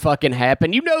really fucking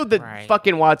happen.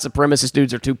 Fucking white supremacist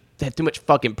dudes have too much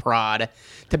fucking pride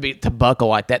to buckle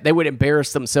like that. They would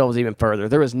embarrass themselves even further.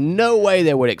 There is no way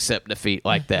they would accept defeat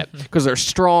like that because they're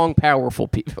strong, powerful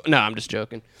people. No, I'm just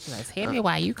joking. Tell me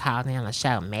why you called in on the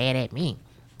show mad at me.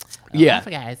 Yeah. I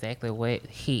forgot exactly what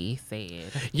he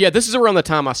said. Yeah, this is around the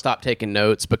time I stopped taking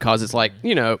notes because it's like,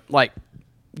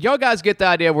 y'all guys get the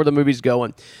idea of where the movie's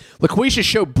going. LaQuisha's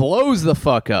show blows the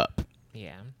fuck up.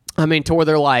 Yeah. I mean, to where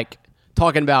they're like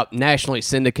talking about nationally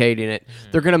syndicating it.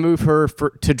 Mm-hmm. They're going to move her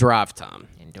to drive time.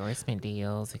 Endorsement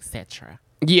deals, etc.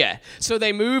 Yeah. So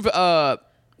they move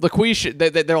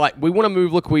LaQuisha. They're like, we want to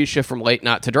move LaQuisha from late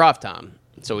night to drive time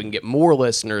so we can get more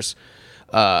listeners.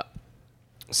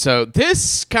 So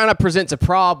this kind of presents a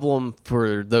problem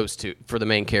for those two, for the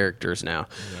main characters now.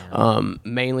 Yeah.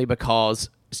 Mainly because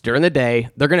it's during the day.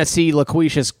 They're going to see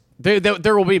LaQuisha's...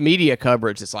 There will be media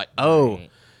coverage. It's like, they're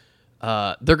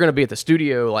going to be at the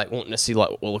studio, like, wanting to see like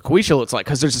what LaQuisha looks like,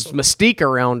 because there's this mystique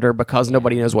around her because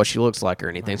nobody knows what she looks like or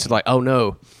anything. Right. So it's like, oh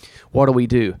no, what do we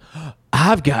do?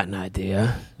 I've got an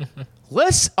idea.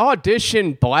 Let's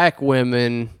audition black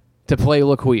women to play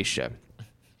LaQuisha.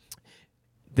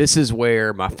 This is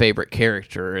where my favorite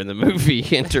character in the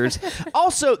movie enters.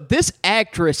 Also, this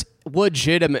actress,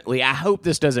 legitimately, I hope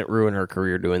this doesn't ruin her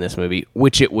career doing this movie,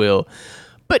 which it will.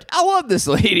 But I love this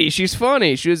lady. She's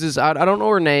funny. She was this, I don't know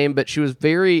her name, but she was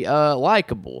very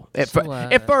likable. At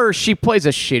first, she plays a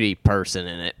shitty person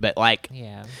in it, but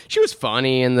she was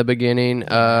funny in the beginning.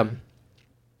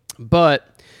 But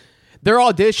they're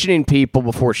auditioning people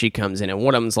before she comes in, and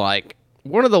one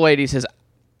of the ladies says,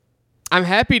 "I'm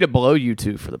happy to blow you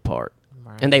two for the part."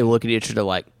 Right. And they look at each other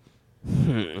like,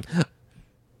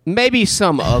 maybe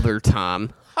some other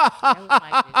time. It was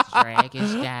like this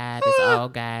draggish guy, this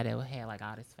old guy that had like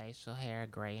all this facial hair,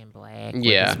 gray and black, with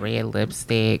this red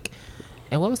lipstick.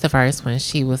 And what was the first one?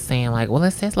 She was saying like, "Well,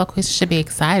 it says LaQuisha should be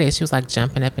excited." She was like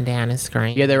jumping up and down and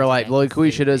screaming. Yeah, they were like,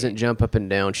 LaQuisha doesn't jump up and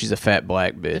down. She's a fat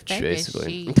black bitch, the fact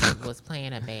basically. That she was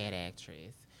playing a bad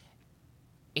actress.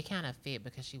 It kind of fit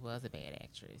because she was a bad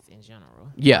actress in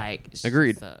general. Yeah,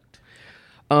 agreed. Sucked.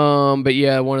 But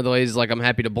yeah, one of the ladies is like, "I'm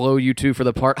happy to blow you two for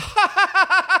the part."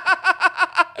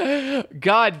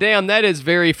 God damn, that is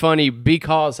very funny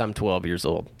because I'm 12 years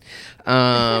old.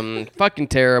 Fucking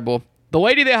terrible. The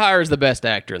lady they hire is the best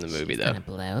actor in the movie, though. Gonna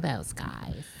blow those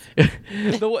guys.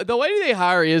 The lady they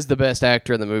hire is the best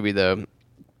actor in the movie, though.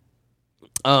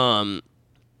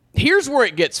 Here's where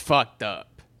it gets fucked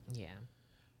up. Yeah.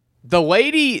 The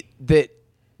lady that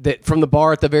from the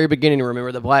bar at the very beginning,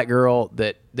 remember the black girl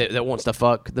that wants to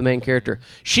fuck the main character?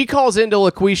 She calls into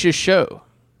LaQuisha's show.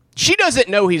 She doesn't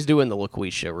know he's doing the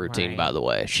LaQuisha routine, by the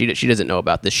way. She doesn't know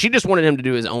about this. She just wanted him to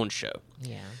do his own show.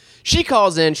 Yeah. She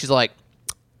calls in. She's like,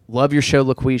 "Love your show,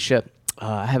 LaQuisha.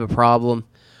 I have a problem.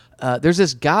 There's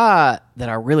this guy that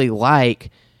I really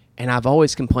like, and I've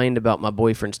always complained about my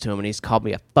boyfriends to him, and he's called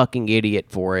me a fucking idiot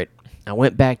for it. I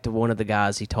went back to one of the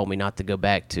guys he told me not to go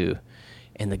back to,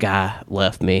 and the guy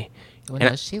left me." Well,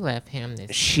 no, she left him this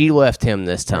time. She left him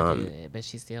this time. But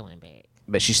she still went back.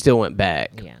 but she still went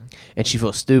back. Yeah. And she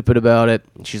feels stupid about it.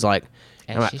 And she's like,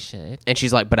 As she should. And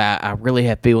she's like, but I really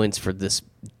have feelings for this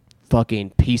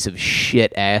fucking piece of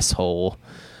shit asshole.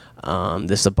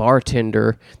 This a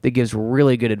bartender that gives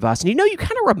really good advice. And you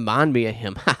kind of remind me of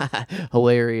him.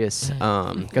 Hilarious.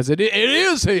 Because it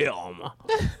is him.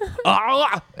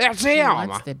 It's She him.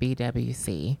 wants the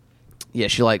BWC. Yeah,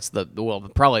 she likes well,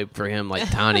 probably for him, like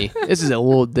tiny. This is a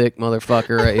little dick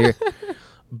motherfucker right here.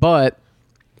 But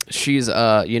she's,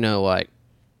 like,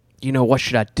 what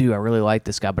should I do? I really like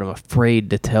this guy, but I'm afraid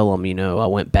to tell him, I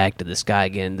went back to this guy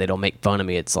again. They don't make fun of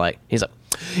me. It's like, he's like,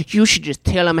 you should just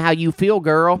tell him how you feel,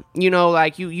 girl.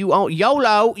 Like you own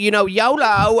YOLO,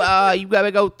 YOLO. You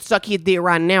gotta go suck your dick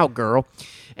right now, girl.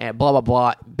 And blah, blah,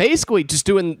 blah. Basically just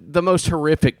doing the most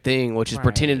horrific thing, which is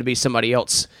pretending to be somebody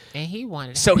else. And he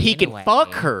wanted So her he anyway. can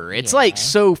fuck her. It's like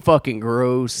so fucking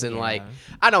gross. And like,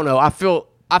 I don't know.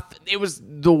 It was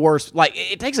the worst. Like,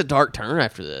 it takes a dark turn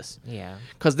after this. Yeah.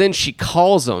 Because then she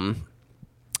calls him.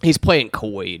 He's playing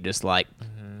coy, just like,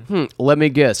 let me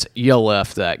guess, you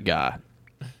left that guy.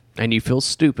 And you feel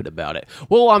stupid about it.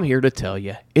 Well, I'm here to tell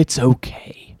you, it's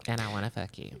okay. And I want to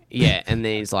fuck you. Yeah, and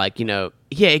then he's like,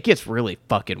 it gets really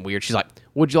fucking weird. She's like,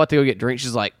 would you like to go get drinks?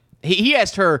 She's like, he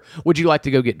asked her, would you like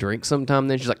to go get drinks sometime?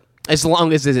 Then she's like, as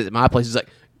long as it's at my place. He's like,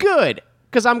 good,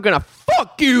 because I'm going to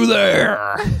fuck you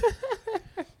there.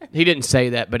 He didn't say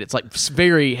that, but it's like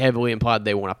very heavily implied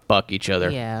they want to fuck each other.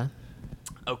 Yeah.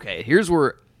 Okay, here's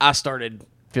where I started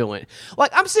feeling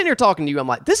like I'm sitting here talking to you. I'm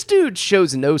like, this dude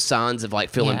shows no signs of like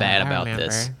feeling bad about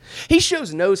this. He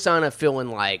shows no sign of feeling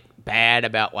like bad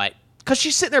about like, because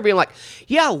she's sitting there being like,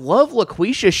 yeah, I love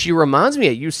LaQuisha. She reminds me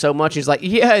of you so much. He's like,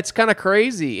 yeah, it's kind of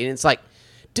crazy. And it's like,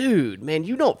 dude, man,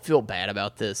 you don't feel bad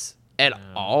about this at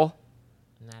all.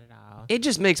 Not at all. It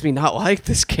just makes me not like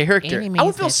this character. Any I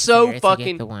would feel so means fucking.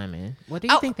 to get the woman. Well, do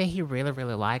you think that he really,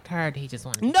 really liked her? Or did he just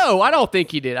wanted? No, I don't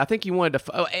think he did. I think he wanted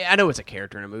to. I know it's a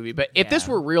character in a movie, but if this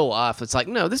were real life, it's like,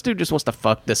 no, this dude just wants to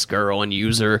fuck this girl and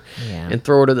use her and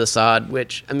throw her to the side.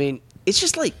 Which, I mean, it's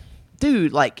just like,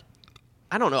 dude, like,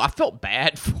 I don't know. I felt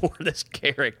bad for this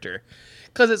character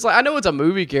because it's like, I know it's a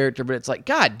movie character, but it's like,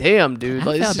 god damn, dude. I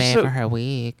Like, felt bad for her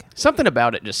wig. Something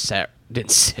about it just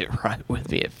didn't sit right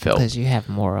with me. It felt because you have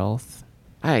morals.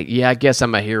 I guess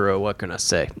I'm a hero. What can I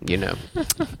say?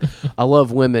 I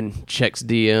love women. Checks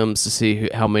DMs to see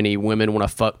how many women want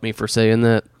to fuck me for saying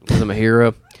that because I'm a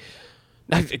hero.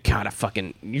 God, I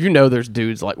fucking there's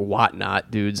dudes like whatnot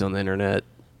dudes on the internet.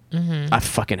 I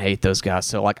fucking hate those guys.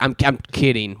 So like I'm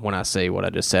kidding when I say what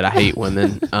I just said. I hate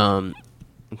women.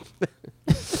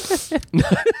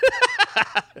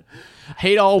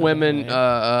 Hate all women.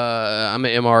 I'm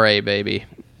an MRA baby.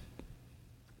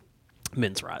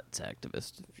 Men's rights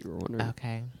activist, if you were wondering.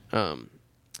 Okay.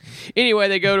 Anyway,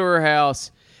 they go to her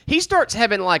house. He starts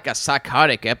having like a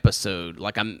psychotic episode,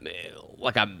 like a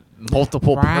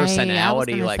multiple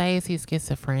personality. I was like, say, is he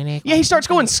schizophrenic? Yeah, he starts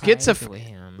going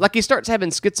schizophrenic. With Like he starts having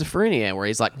schizophrenia, where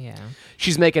he's like, yeah,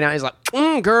 she's making out. He's like,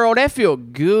 girl, that feel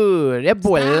good. That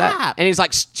boy, Stop. and he's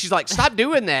like, she's like, stop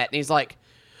doing that. And he's like,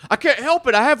 I can't help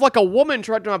it. I have like a woman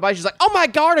trapped in my body. She's like, oh my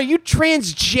god, are you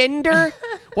transgender?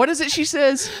 What is it? She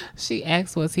says. She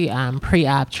asked, was he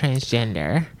pre-op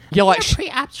transgender? Yeah, like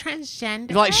pre-op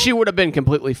transgender. Like she would have been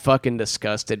completely fucking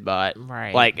disgusted by it.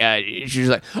 Right. Like she was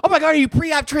like, "Oh my god, are you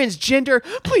pre-op transgender?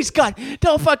 Please, God,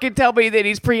 don't fucking tell me that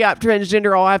he's pre-op transgender.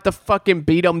 Or I'll have to fucking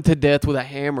beat him to death with a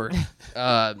hammer."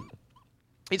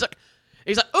 He's like,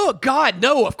 "Oh God,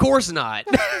 no, of course not."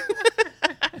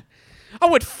 I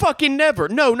would fucking never.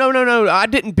 No. I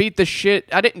didn't beat the shit.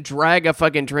 I didn't drag a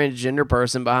fucking transgender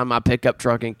person behind my pickup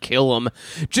truck and kill him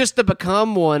just to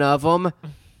become one of them.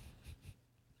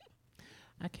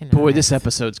 I cannot. Boy, this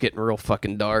episode's getting real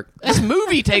fucking dark. This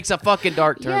movie takes a fucking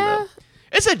dark turn, Yeah. though.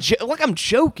 It's like I'm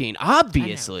joking,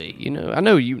 obviously. I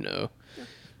know you know.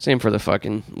 Same for the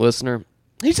fucking listener.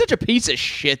 He's such a piece of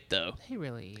shit, though. He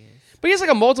really is. But he has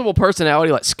like a multiple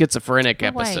personality, like schizophrenic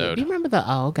But wait, episode. do you remember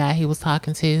the old guy he was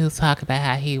talking to who was talking about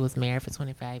how he was married for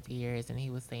 25 years and he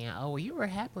was saying, oh, well, you were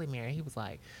happily married. He was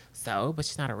like, so, but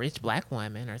she's not a rich black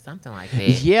woman or something like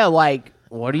that. Yeah, like,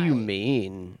 what do you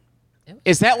mean?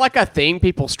 Is that like a thing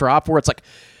people strive for? It's like,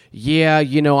 yeah,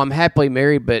 I'm happily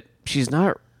married, but she's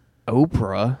not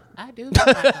Oprah. I do feel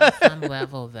like on some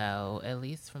level, though, at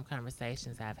least from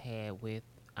conversations I've had with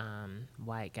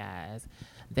white guys,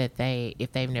 that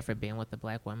if they've never been with a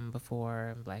black woman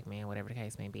before, black man, whatever the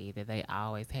case may be, that they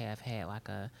always have had like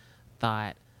a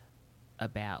thought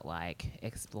about like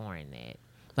exploring that.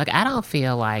 Like, I don't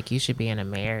feel like you should be in a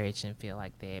marriage and feel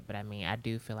like that, but I mean, I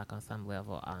do feel like on some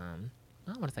level, I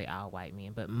don't want to say all white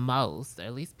men, but most, or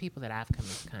at least people that I've come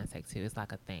into contact to, it's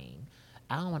like a thing.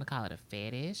 I don't want to call it a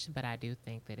fetish, but I do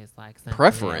think that it's like something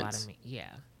Preference.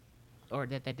 Yeah. Or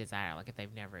that they desire, like if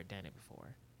they've never done it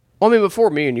before. Well, I mean, before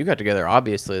me and you got together,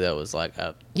 obviously that was like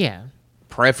a Yeah.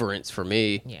 preference for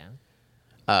me. Yeah.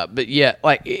 But yeah,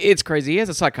 like it's crazy. He has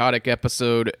a psychotic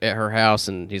episode at her house,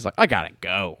 and he's like, "I gotta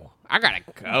go. I gotta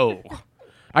go.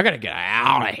 I gotta get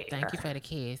out of here." Thank you for the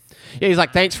kiss. Yeah, he's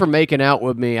like, "Thanks for making out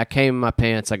with me. I came in my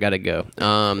pants. I gotta go."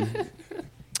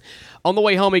 On the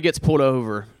way home, he gets pulled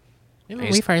over. Remember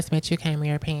when we first met, you came in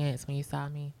your pants when you saw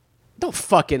me? Don't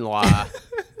fucking lie.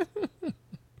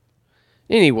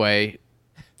 Anyway,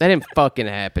 that didn't fucking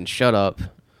happen. Shut up.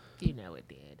 You know it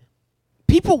did.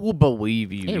 People will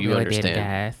believe you. It You really understand? didn't,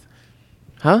 guys.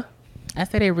 Huh? I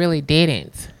said it really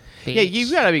didn't. Yeah, you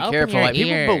gotta be Open careful. your Like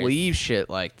people ears. believe shit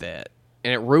like that,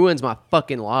 and it ruins my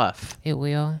fucking life. It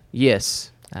will.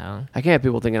 Yes, Oh. I can't have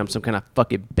people thinking I'm some kind of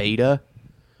fucking beta.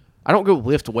 I don't go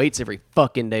lift weights every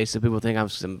fucking day, so people think I'm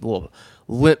some little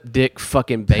limp dick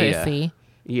fucking beta. Pussy.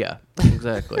 Yeah,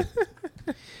 exactly.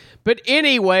 But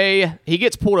anyway, he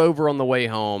gets pulled over on the way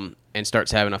home and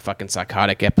starts having a fucking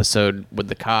psychotic episode with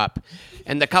the cop.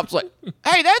 And the cop's like,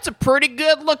 "Hey, that's a pretty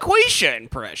good LaQuisha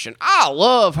impression. I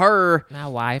love her." My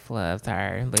wife loves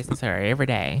her. Listens to her every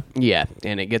day. Yeah,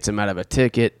 and it gets him out of a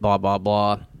ticket, blah, blah,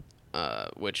 blah.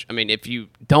 Which, I mean, if you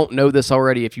don't know this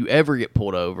already, if you ever get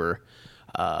pulled over,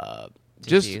 use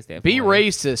just that be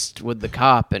voice. racist with the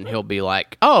cop, and he'll be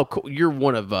like, "Oh, cool, you're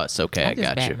one of us. Okay, I just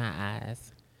got bat you." my eyes.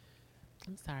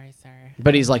 I'm sorry, sir.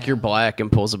 But he's like, Yeah. "You're black,"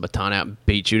 and pulls a baton out and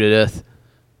beats you to death.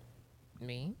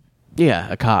 Me? Yeah,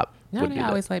 a cop. No, would they do that.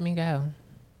 always let me go.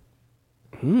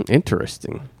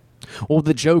 Interesting. Well,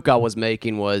 the joke I was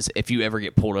making was if you ever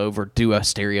get pulled over, do a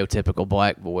stereotypical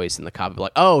black voice, and the cop would be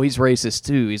like, "Oh, he's racist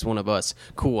too. He's one of us."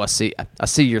 Cool. I see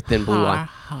your thin blue line.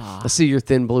 I see your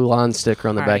thin blue line sticker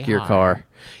on the back of your car.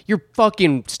 You're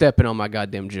fucking stepping on my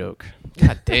goddamn joke.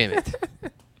 God damn it.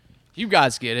 You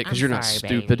guys get it because I'm you're not sorry,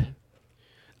 stupid. baby.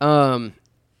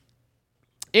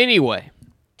 Anyway,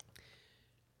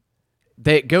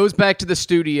 that goes back to the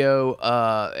studio,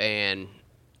 and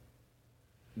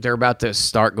they're about to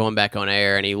start going back on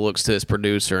air, and he looks to his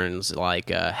producer and is like,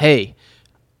 "Hey,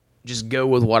 just go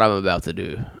with what I'm about to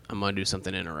do. I'm going to do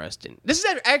something interesting." This is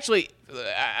actually,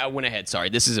 I went ahead. Sorry,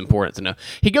 this is important to know.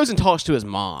 He goes and talks to his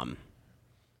mom.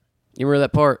 You remember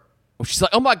that part? Well, she's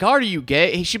like, "Oh my God, are you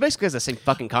gay?" She basically has the same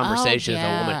fucking conversation as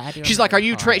yeah, a I woman. do She's like, remember "Are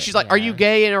you that part, She's like, "Are you yeah.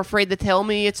 gay and are afraid to tell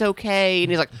me it's okay?"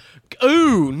 And he's like,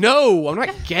 "Ooh, no, I'm not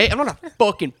gay. I'm not a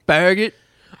fucking faggot.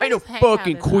 I ain't no just hate how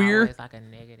fucking this queer." always like a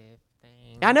negative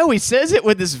thing. I know he says it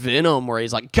with this venom where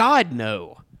he's like, "God,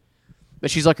 no."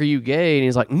 But she's like, "Are you gay?" And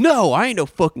he's like, "No, I ain't no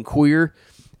fucking queer."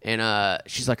 And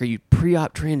she's like, "Are you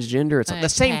pre-op transgender?" It's like the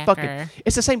same Packer. fucking.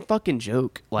 It's the same fucking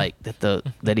joke like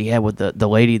that he had with the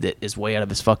lady that is way out of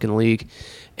his fucking league,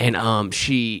 and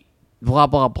she blah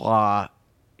blah blah.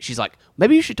 She's like,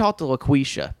 "Maybe you should talk to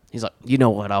LaQuisha." He's like, "You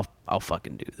know what? I'll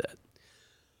fucking do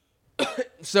that."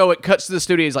 So it cuts to the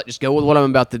studio. He's like, "Just go with what I'm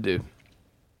about to do."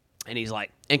 And he's like,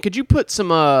 "And could you put some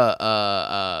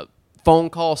phone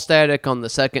call static on the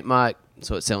second mic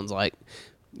so it sounds like,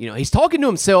 he's talking to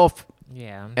himself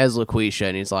Yeah. as LaQuisha,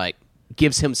 and he's like,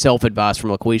 gives himself advice from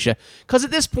LaQuisha because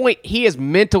at this point he is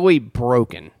mentally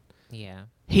broken. Yeah.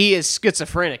 He is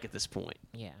schizophrenic at this point.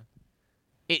 Yeah.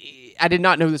 I did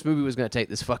not know this movie was going to take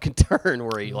this fucking turn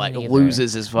where he like Me neither.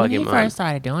 loses his When fucking he mind. first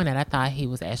started doing it, I thought he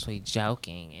was actually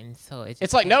joking, and so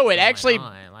It's like, no, it kept actually- going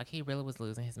on. Like he really was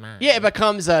losing his mind. Yeah, it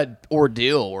becomes a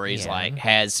ordeal where he's Yeah. like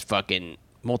has fucking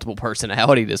multiple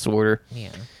personality disorder.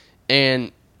 Yeah.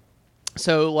 And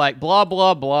so, like, blah,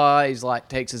 blah, blah. He's like,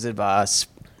 takes his advice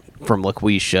from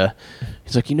LaQuisha.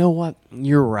 He's like, "You know what?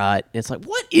 You're right." And it's like,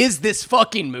 what is this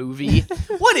fucking movie?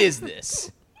 What is this?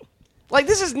 Like,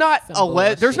 this is not Some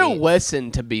there's no bullshit.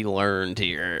 lesson to be learned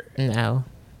here. No.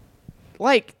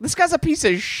 Like, this guy's a piece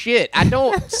of shit. I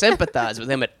don't sympathize with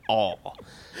him at all.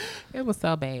 It was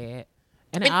so bad.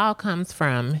 And it all comes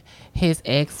from his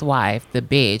ex-wife, the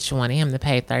bitch, wanting him to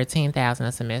pay $13,000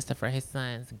 a semester for his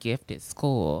son's gifted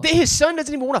school. His son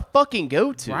doesn't even want to fucking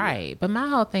go to. Right. But my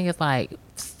whole thing is like,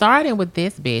 starting with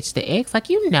this bitch, the ex, like,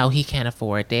 he can't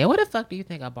afford that. What the fuck do you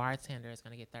think a bartender is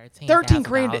going to get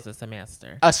 $13,000 a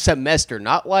semester? A semester,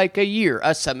 not like a year.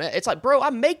 A semester. It's like, bro, I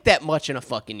make that much in a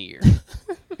fucking year.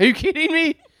 Are you kidding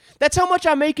me? That's how much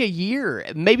I make a year.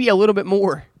 Maybe a little bit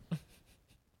more.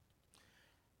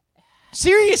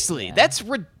 Seriously, that's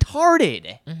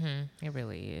retarded. It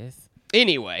really is.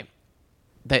 Anyway,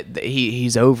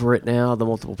 he's over it now. The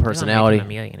multiple They're gonna make personality. him a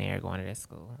millionaire going to this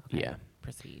school. Okay, Yeah.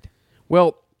 Proceed.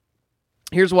 Well,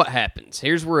 here's what happens.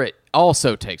 Here's where it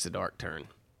also takes a dark turn.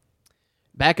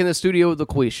 Back in the studio with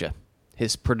LaQuisha,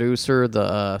 his producer,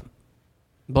 the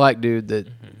black dude that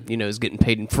is getting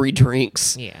paid in free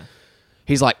drinks. Yeah.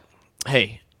 He's like,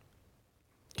 "Hey,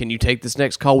 can you take this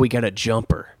next call? We got a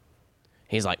jumper."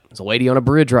 He's like, "There's a lady on a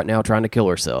bridge right now trying to kill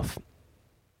herself."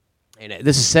 And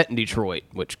this is set in Detroit,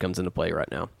 which comes into play right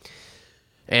now.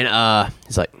 And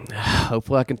he's like,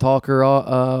 "Hopefully I can talk her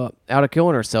out of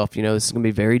killing herself. This is going to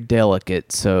be very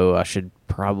delicate, so I should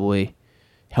probably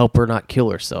help her not kill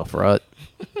herself, right?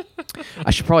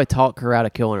 I should probably talk her out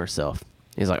of killing herself."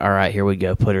 He's like, "All right, here we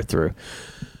go. Put her through.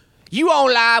 You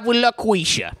on live with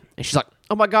LaQuisha." And she's like,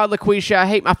 "Oh my God, LaQuisha, I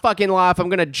hate my fucking life. I'm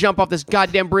going to jump off this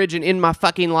goddamn bridge and end my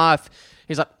fucking life."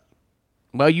 He's like,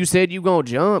 "Well, you said you going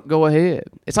to jump. Go ahead."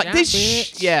 It's like Jump,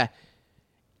 bitch. yeah.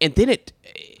 And then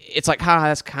it's like,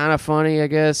 that's kind of funny, I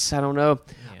guess. I don't know.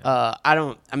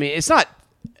 Yeah. It's not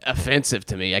offensive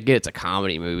to me. I get it's a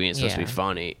comedy movie and it's supposed to be Yeah.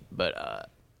 funny, but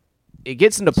it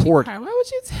gets into poor... Why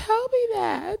would you tell me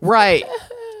that? Right.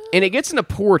 And it gets into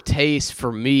poor taste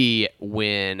for me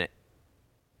when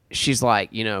she's like,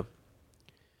 "I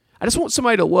just want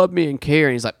somebody to love me and care."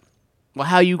 And he's like, "Well,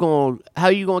 how you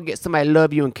gonna get somebody to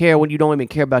love you and care when you don't even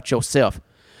care about yourself?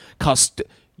 Cause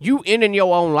you ending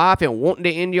your own life and wanting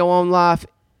to end your own life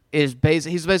is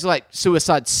basically, he's basically like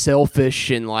suicide selfish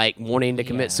and like wanting to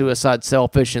commit suicide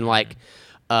selfish and like,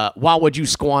 why would you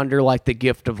squander like the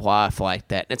gift of life like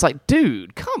that?" And it's like,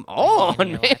 dude, come on, Living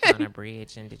your man. life on a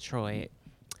bridge in Detroit.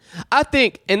 I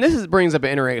think, and this brings up an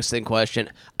interesting question.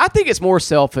 I think it's more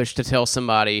selfish to tell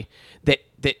somebody that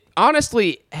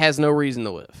honestly has no reason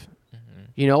to live.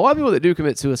 A lot of people that do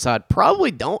commit suicide probably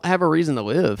don't have a reason to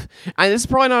live. And this is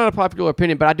probably not a popular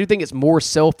opinion, but I do think it's more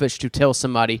selfish to tell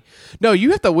somebody, "No,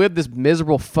 you have to live this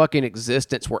miserable fucking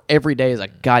existence where every day is a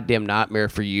goddamn nightmare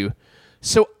for you.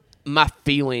 So my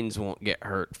feelings won't get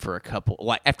hurt for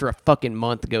after a fucking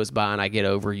month goes by and I get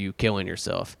over you killing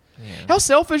yourself." Yeah. How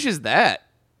selfish is that?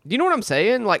 You know what I'm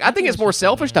saying? Like, I think it's more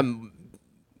selfish to,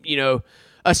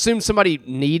 assume somebody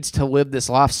needs to live this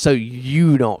life so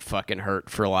you don't fucking hurt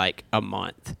for like a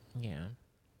month. Yeah.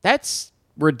 That's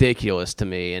ridiculous to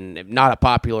me, and not a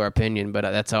popular opinion, but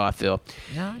that's how I feel.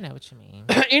 No, I know what you mean.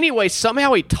 Anyway,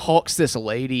 somehow he talks this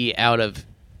lady out of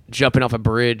jumping off a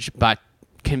bridge by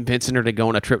convincing her to go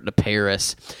on a trip to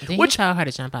Paris. Then he told her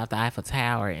to jump off the Eiffel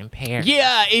Tower in Paris.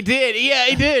 Yeah, he did. Yeah,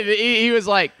 he did. He was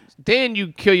like, "Then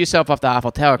you kill yourself off the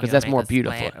Eiffel Tower because that's more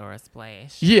beautiful." Splat or a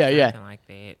splash. Yeah, or yeah. something like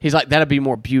that. He's like, "That'd be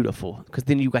more beautiful because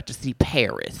then you got to see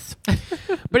Paris."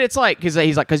 But it's like, because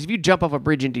he's like, "Because if you jump off a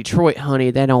bridge in Detroit, honey,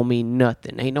 that don't mean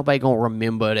nothing. Ain't nobody gonna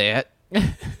remember that.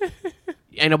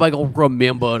 Ain't nobody gonna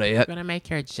remember that." You're gonna make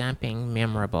your jumping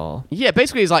memorable. Yeah,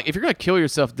 basically, he's like, if you're gonna kill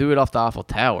yourself, do it off the Eiffel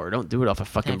Tower. Don't do it off a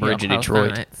fucking bridge in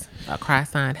Detroit. A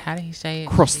croissant. How did he say it?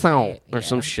 Croissant or Yeah.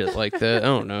 some shit like that. I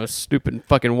don't know. Stupid,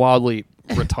 fucking wildly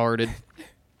retarded.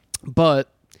 But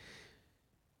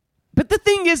the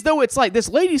thing is, though, it's like this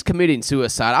lady's committing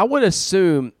suicide. I would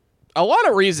assume a lot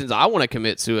of reasons I want to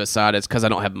commit suicide is because I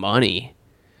don't have money.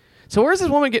 So where's this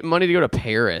woman getting money to go to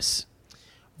Paris?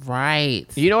 Right.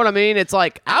 You know what I mean? It's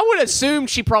like, I would assume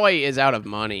she probably is out of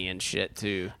money and shit,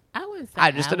 too. I wouldn't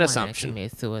say just an wanna assumption.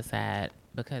 commit suicide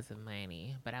because of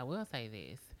money, but I will say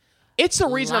this. It's the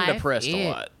reason I'm Life depressed a is-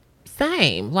 lot.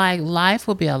 Same. Like, life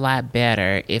would be a lot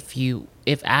better if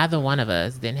either one of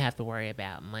us didn't have to worry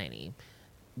about money.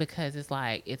 Because it's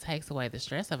like, it takes away the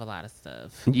stress of a lot of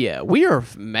stuff. Yeah, we are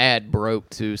mad broke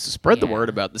too, so spread the Yeah. word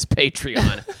about this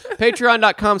Patreon.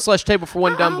 Patreon.com/table for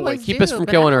one dumb boy. always Keep us do, from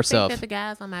but killing I don't ourselves. think that the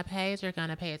guys on my page are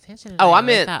gonna pay attention to Oh, that I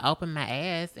meant- unless I open my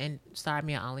ass and start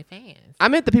me on OnlyFans. I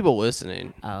meant the people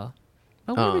listening. Oh.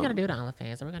 But what are we gonna do to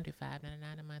OnlyFans? Are we gonna do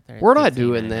 $5.99 a month? Or We're not $16.99?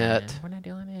 doing that. We're not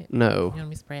doing it. No. You want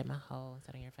me to spread my hole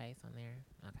instead of your face on there?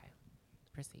 Okay.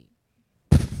 Proceed.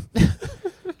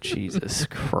 Jesus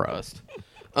Christ.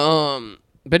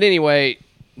 But anyway,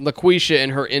 LaQuisha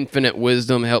and her infinite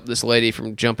wisdom helped this lady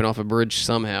from jumping off a bridge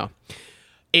somehow.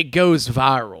 It goes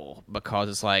viral because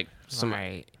it's like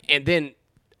Right. And then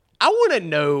I want to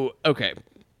know, okay,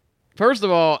 first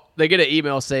of all, they get an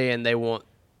email saying they want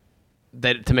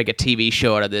that to make a TV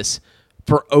show out of this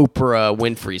for Oprah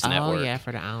Winfrey's network. Oh, yeah,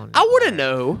 for the own. I want to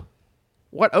know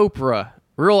what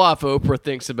real life Oprah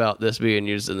thinks about this being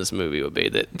used in this movie would be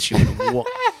that she would want.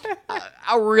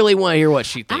 I really want to hear what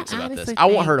she thinks about this. honestly I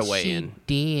want her to think weigh she in.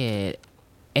 Did.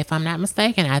 If I'm not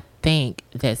mistaken, I think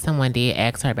that someone did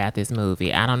ask her about this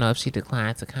movie. I don't know if she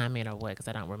declined to comment or what, because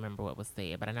I don't remember what was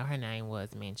said. But I know her name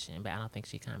was mentioned, but I don't think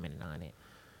she commented on it.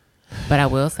 But I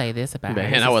will say this about her.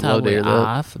 Man, This I is would love to hear that.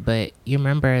 off, but you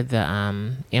remember the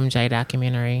MJ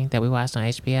documentary that we watched on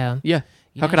HBO? Yeah.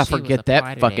 You How know, could I she was forget a that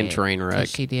part of fucking that, train 'cause wreck?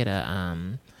 She did a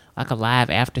live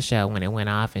after show when it went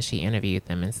off, and she interviewed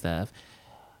them and stuff.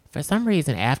 For some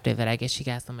reason, after that, I guess she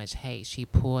got so much hate, she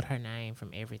pulled her name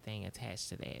from everything attached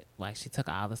to that. Like, she took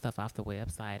all the stuff off the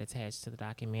website attached to the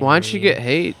documentary. Why'd she get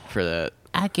hate for that?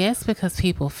 I guess because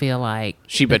people feel like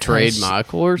She betrayed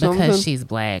Michael or something? because she's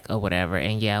black or whatever.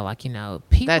 And yeah, like, you know,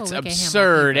 people That's look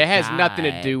absurd. At him like It has nothing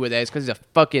to do with that. It's because he's a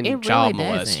fucking it child really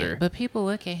molester. doesn't. But people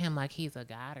look at him like he's a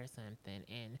god or something.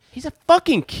 And He's a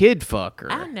fucking kid fucker.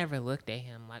 I never looked at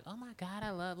him like, oh my God,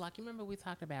 I love, like, you remember we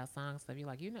talked about songs stuff. You're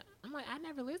like, you know, I'm like, I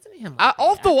never listened to him. Like that.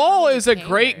 Off the I Wall really is a cared.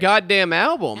 great goddamn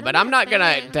album, And but I'm I'm not not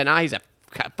gonna saying- deny he's a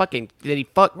fucking did he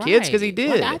fuck kids because he Right.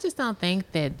 did. Like, I just don't think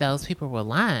that those people were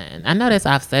lying. I know that's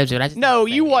off subject. I just No, don't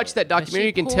say you watch that But documentary, she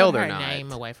you can pulled tell they're her not.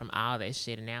 name away from all that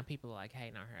shit, and now people are like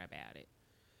hating on her about it.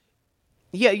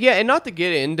 Yeah, and not to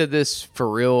get into this for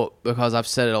real because I've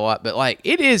said it a lot, but like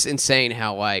it is insane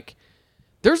how like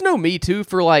there's no Me Too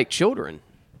for like children.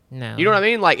 No, You know what I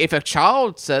mean? Like if a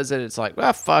child says it, it's like,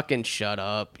 well, fucking shut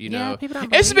up. You Yeah, know, people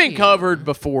don't it's been believe you. covered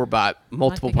before by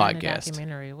multiple like the guy in the podcasts.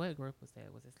 documentary. What group was that?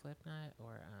 Was it Slipknot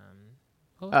or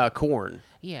what was it? Corn,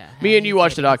 Yeah, me how and he you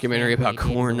watched said a his documentary family about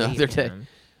didn't Korn the believe other day. him.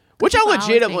 which People I always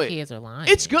think legitimately. kids are lying.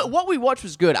 It's good. What we watched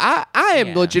was good. I am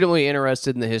Yeah. legitimately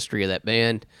interested in the history of that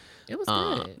band. It was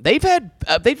good.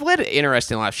 They've led an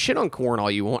interesting life. Shit on Korn all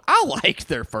you want. I like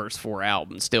their first 4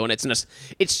 albums still, and it's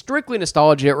strictly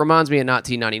nostalgia. It reminds me of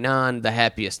 1999, the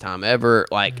happiest time ever.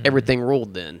 Like everything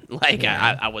ruled then. Like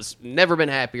I was never been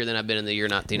happier than I've been in the year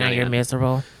Now 1999. you're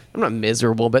miserable. I'm not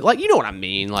miserable, but like you know what I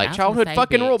mean. Like I was childhood gonna say,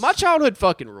 fucking ruled. bitch. My childhood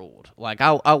fucking ruled. Like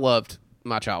I loved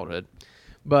my childhood,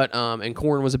 but and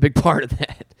Korn was a big part of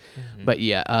that. But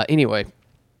yeah. Anyway,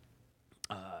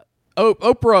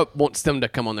 Oprah wants them to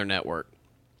come on their network.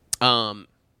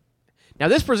 Now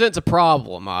this presents a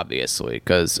problem, obviously,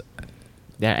 because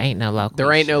There ain't no local.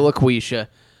 there ain't no LaQuisha,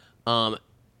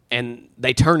 and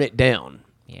they turn it down.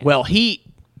 Yeah. Well,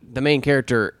 the main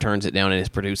character turns it down, and his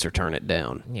producer turn it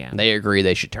down. Yeah. They agree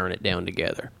they should turn it down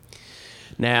together.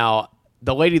 Now,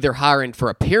 the lady they're hiring for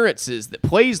appearances that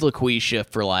plays LaQuisha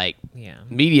for like Yeah.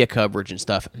 media coverage and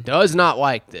stuff does not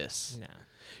like this. No.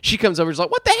 She comes over, she's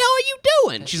like, "What the hell are you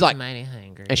doing?" She's like, money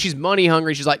hungry. and she's money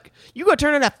hungry. She's like, "You gonna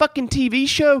turn on that fucking TV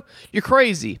show? You're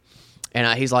crazy."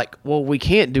 And he's like, "Well, we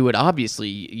can't do it. Obviously,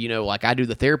 you know, like I do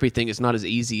the therapy thing. It's not as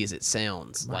easy as it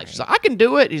sounds. Like she's like, I can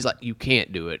do it." He's like, "You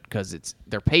can't do it because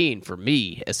they're paying for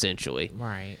me essentially."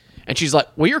 Right. And she's like,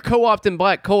 "Well, you're co-opting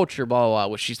black culture, blah blah,"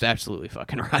 blah, which she's absolutely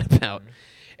fucking right about.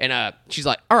 And she's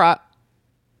like, "All right,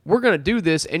 we're gonna do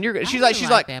this," and you're. She's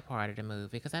like, that part of the movie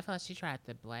because I feel like she tried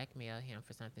to blackmail him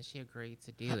for something she agreed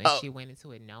to do, and she went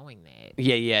into it knowing that.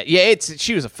 Yeah.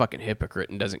 She was a fucking hypocrite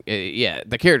and doesn't. Yeah,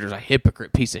 the character's a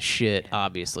hypocrite piece of shit.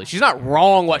 Obviously, she's not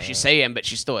wrong what she's saying, but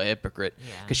she's still a hypocrite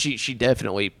because she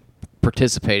definitely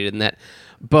participated in that.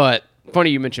 But funny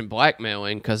you mentioned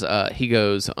blackmailing because he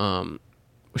goes.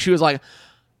 She was like,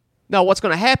 "No, what's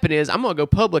going to happen is I'm going to go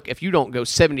public if you don't go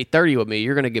 70-30 with me.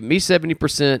 You're going to give me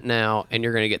 70% now, and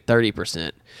you're going to get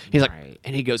 30%. He's like, Right.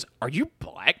 and he goes, "Are you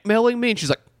blackmailing me?" And she's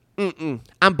like,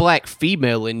 "I'm black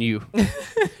femaling you." I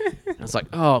was like,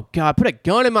 "Oh God, put a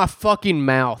gun in my fucking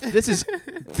mouth. This is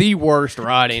the worst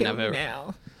writing I've ever."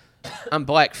 Now. I'm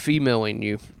black femaling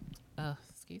you. Oh,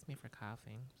 excuse me for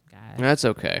coughing, guys. That's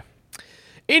okay.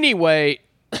 Anyway,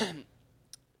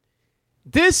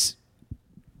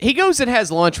 he goes and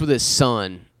has lunch with his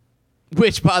son,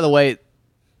 which, by the way,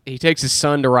 he takes his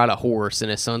son to ride a horse, and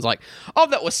his son's like, "Oh,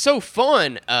 that was so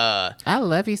fun." I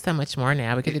love you so much more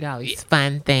now because you do all these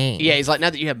fun things. Yeah, he's like, "Now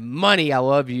that you have money, I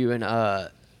love you." And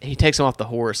he takes him off the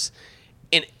horse.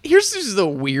 And this is the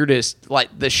weirdest, like,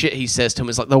 the shit he says to him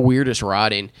is like the weirdest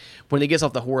writing. When he gets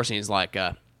off the horse and he's like,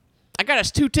 "I got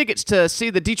us 2 tickets to see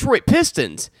the Detroit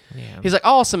Pistons." Yeah. He's like,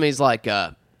 "Awesome." He's like,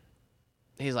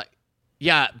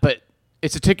 "Yeah, but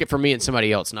it's a ticket for me and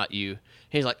somebody else, not you."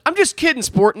 He's like, "I'm just kidding,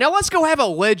 sport. Now let's go have a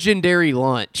legendary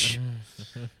lunch."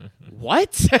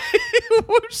 What?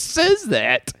 Who says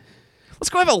that? Let's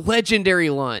go have a legendary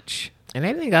lunch. And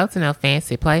they didn't go to no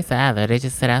fancy place either. They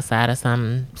just sit outside of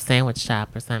some sandwich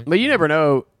shop or something. But you never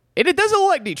know. It doesn't look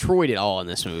like Detroit at all in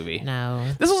this movie. No.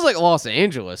 This was like Los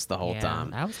Angeles the whole Yeah,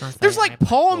 time. I was gonna say There's like maybe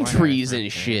palm Florida or trees and something.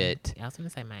 shit. I was going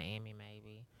to say Miami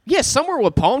maybe. Yeah, somewhere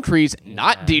with palm trees,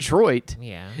 not Detroit.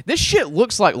 Yeah. This shit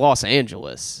looks like Los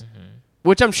Angeles,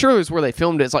 which I'm sure is where they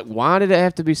filmed it. It's like, why did it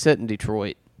have to be set in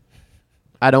Detroit?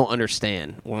 I don't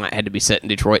understand why it had to be set in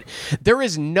Detroit. There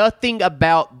is nothing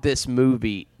about this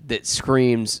movie that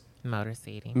screams Motor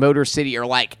City. Motor City or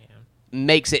like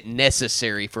makes it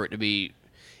necessary for it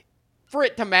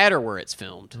to matter where it's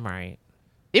filmed. Right.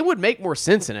 It would make more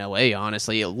sense in L.A.,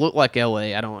 honestly. It looked like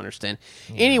L.A. I don't understand.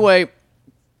 Anyway,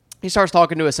 he starts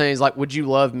talking to us, and he's like, "Would you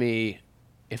love me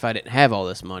if I didn't have all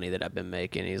this money that I've been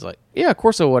making. He's like, yeah, of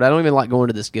course I would. I don't even like going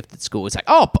to this gifted school. It's like,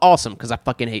 oh, awesome, because I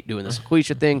fucking hate doing this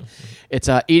LaQuisha thing. It's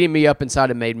eating me up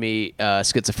inside and made me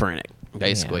schizophrenic,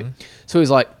 basically. Yeah. So he's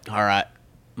like, all right,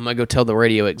 I'm going to go tell the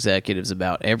radio executives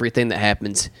about everything that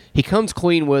happens. He comes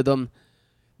clean with them.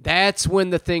 That's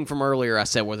when the thing from earlier I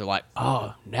said where they're like,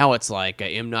 oh, now it's like a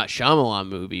M. Night Shyamalan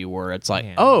movie where it's like,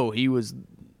 oh, he was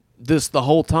this the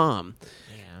whole time.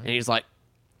 Yeah. And he's like,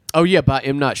 oh, yeah, by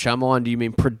M. Night Shyamalan, do you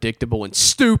mean predictable and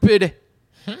stupid?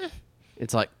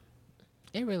 It's like...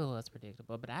 It really was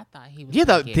predictable, but I thought he was... Yeah,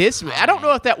 I don't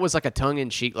know if that was like a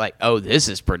tongue-in-cheek, like, oh, this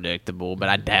is predictable, but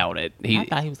I doubt it. I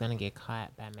thought he was going to get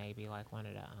caught by maybe like one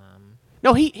of the...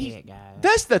 No, he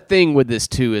that's the thing with this,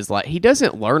 too, is like he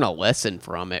doesn't learn a lesson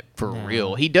from it for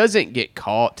real. He doesn't get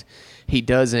caught. He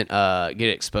doesn't get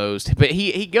exposed. But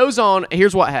he goes on.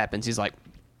 Here's what happens. He's like,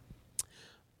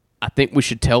 I think we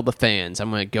should tell the fans. I'm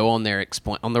going to go on there,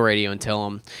 explain on the radio and tell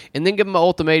them, and then give them an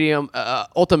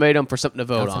ultimatum for something to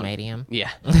vote on. Ultimatum. Yeah.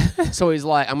 So he's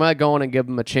like, I'm going to go on and give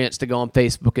them a chance to go on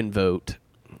Facebook and vote.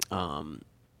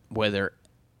 Whether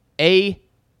I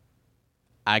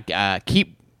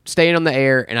keep staying on the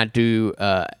air and I do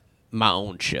my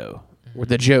own show. Or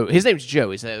the Joe. His name's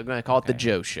Joe. He's going to call it the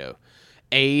Joe Show.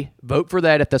 A, vote for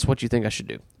that if that's what you think I should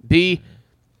do. B,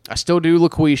 I still do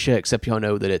LaQuisha, except y'all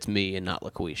know that it's me and not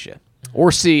LaQuisha.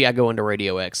 Or C, I go into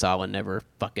radio exile and never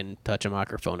fucking touch a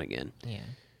microphone again. Yeah.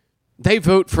 They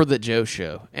vote for the Joe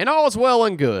Show, and all's well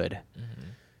and good.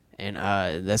 And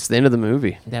that's the end of the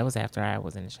movie. That was after I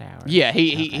was in the shower. Yeah,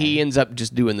 he ends up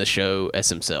just doing the show as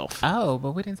himself. Oh,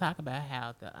 but we didn't talk about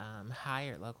how the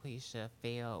hired LaQuisha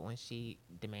failed when she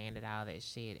demanded all that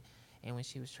shit. And when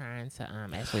she was trying to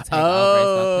actually take over as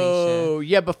LaQuisha. Oh,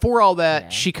 yeah, before all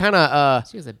that, she kind of...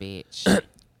 she was a bitch.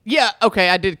 Yeah,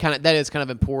 okay, that is kind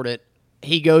of important.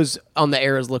 He goes on the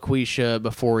air as LaQuisha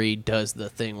before he does the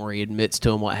thing where he admits to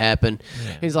him what happened.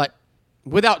 Yeah. He's like,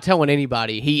 without telling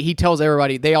anybody, he tells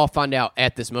everybody, they all find out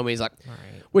at this moment. He's like,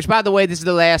 which, by the way, this is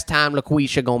the last time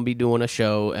LaQuisha going to be doing a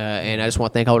show, and I just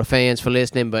want to thank all the fans for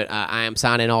listening, but I am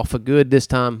signing off for good this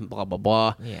time, blah, blah,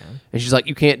 blah. Yeah. And she's like,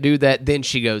 you can't do that. Then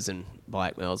she goes and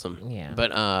blackmails him. Yeah.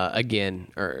 But again,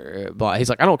 he's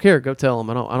like, I don't care. Go tell him.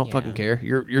 I don't fucking care.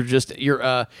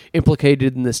 You're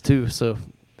implicated in this too, so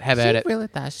have at it. She really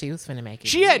thought she was finna make it.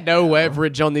 She had no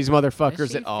leverage on these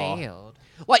motherfuckers at all. Failed.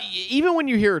 Like, even when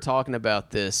you hear her talking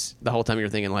about this, the whole time you're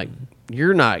thinking, like,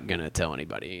 you're not going to tell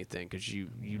anybody anything because you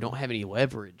don't have any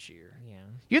leverage here. Yeah.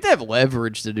 You have to have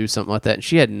leverage to do something like that, and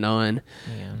she had none.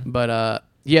 Yeah. But,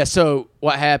 so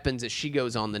what happens is she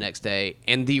goes on the next day,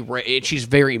 and she's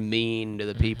very mean to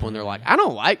the people, and they're like, I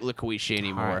don't like LaQuisha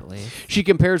anymore. Hardly. She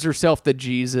compares herself to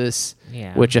Jesus,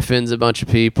 which offends a bunch of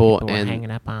people. People were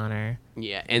hanging up on her.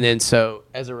 Yeah, and then so,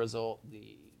 as a result,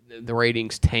 the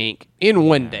ratings tank in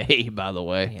one day, by the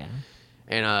way. Yeah.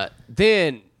 And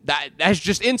then that's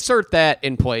just insert that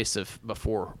in place of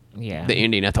before the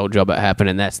ending I told you about happened,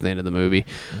 and that's the end of the movie.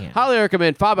 Yeah. Highly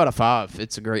recommend. 5 out of 5.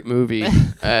 It's a great movie.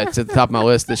 It's at the top of my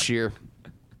list this year.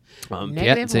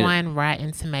 -1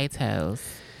 Rotten Tomatoes.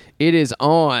 It is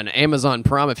on Amazon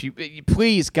Prime. If you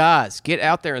please, guys, get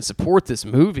out there and support this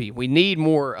movie. We need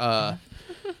more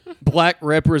black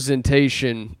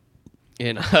representation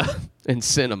in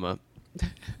cinema.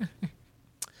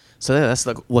 So that's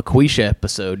the LaQuisha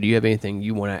episode. Do you have anything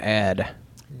you want to add?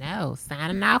 No,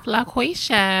 signing off,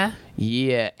 LaQuisha.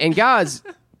 Yeah, and guys,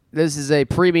 this is a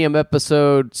premium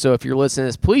episode, so if you're listening to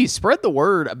this, please spread the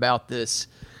word about this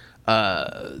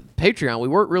Patreon. We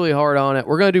worked really hard on it.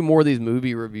 We're going to do more of these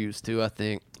movie reviews, too, I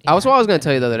think. Yeah, I was going to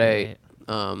tell you the other day,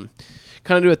 kind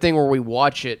of do a thing where we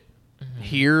watch it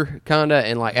here, kind of,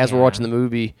 and like as we're watching the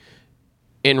movie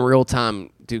in real time,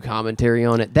 do commentary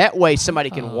on it. That way somebody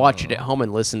can watch it at home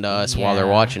and listen to us while they're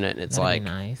watching it. And it's like,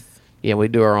 nice. Yeah, we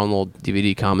do our own little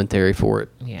DVD commentary for it.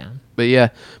 Yeah. But yeah,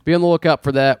 be on the lookout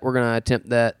for that. We're going to attempt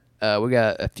that. We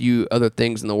got a few other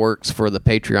things in the works for the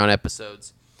Patreon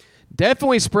episodes.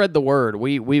 Definitely spread the word.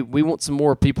 We want some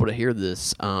more people to hear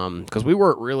this because we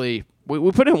worked really...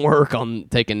 We put in work on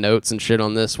taking notes and shit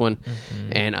on this one,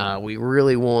 and we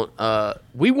really want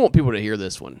people to hear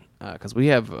this one because we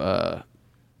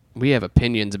have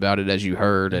opinions about it, as you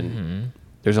heard, and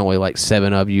there's only like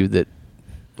 7 of you that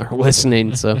are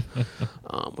listening, so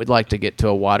we'd like to get to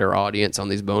a wider audience on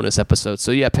these bonus episodes.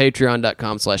 So yeah,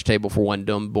 patreon.com/table4one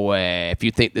dumb boy. If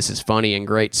you think this is funny and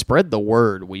great, spread the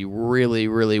word. We really,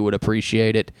 really would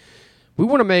appreciate it. We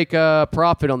want to make a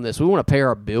profit on this. We want to pay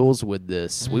our bills with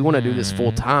this. We want to do this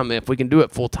full time. If we can do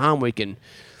it full time, we can,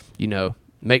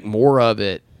 make more of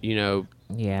it,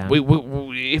 Yeah. We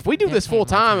if we do this Definitely full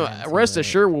time, more time to rest it.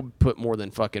 assured we'll put more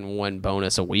than fucking one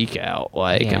bonus a week out.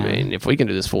 Like, Yeah. I mean, if we can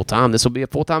do this full time, this will be a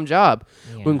full time job.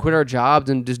 We can Yeah. quit our jobs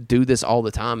and just do this all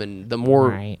the time. And the more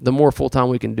Right. the more full time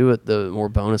we can do it, the more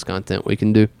bonus content we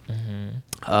can do.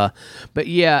 But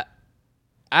yeah,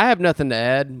 I have nothing to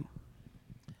add.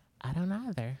 I don't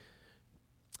either.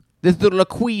 This is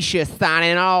LaQuisha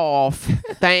signing off.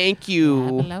 Thank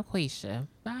you. Hello, Quisha.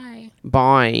 Bye.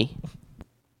 Bye.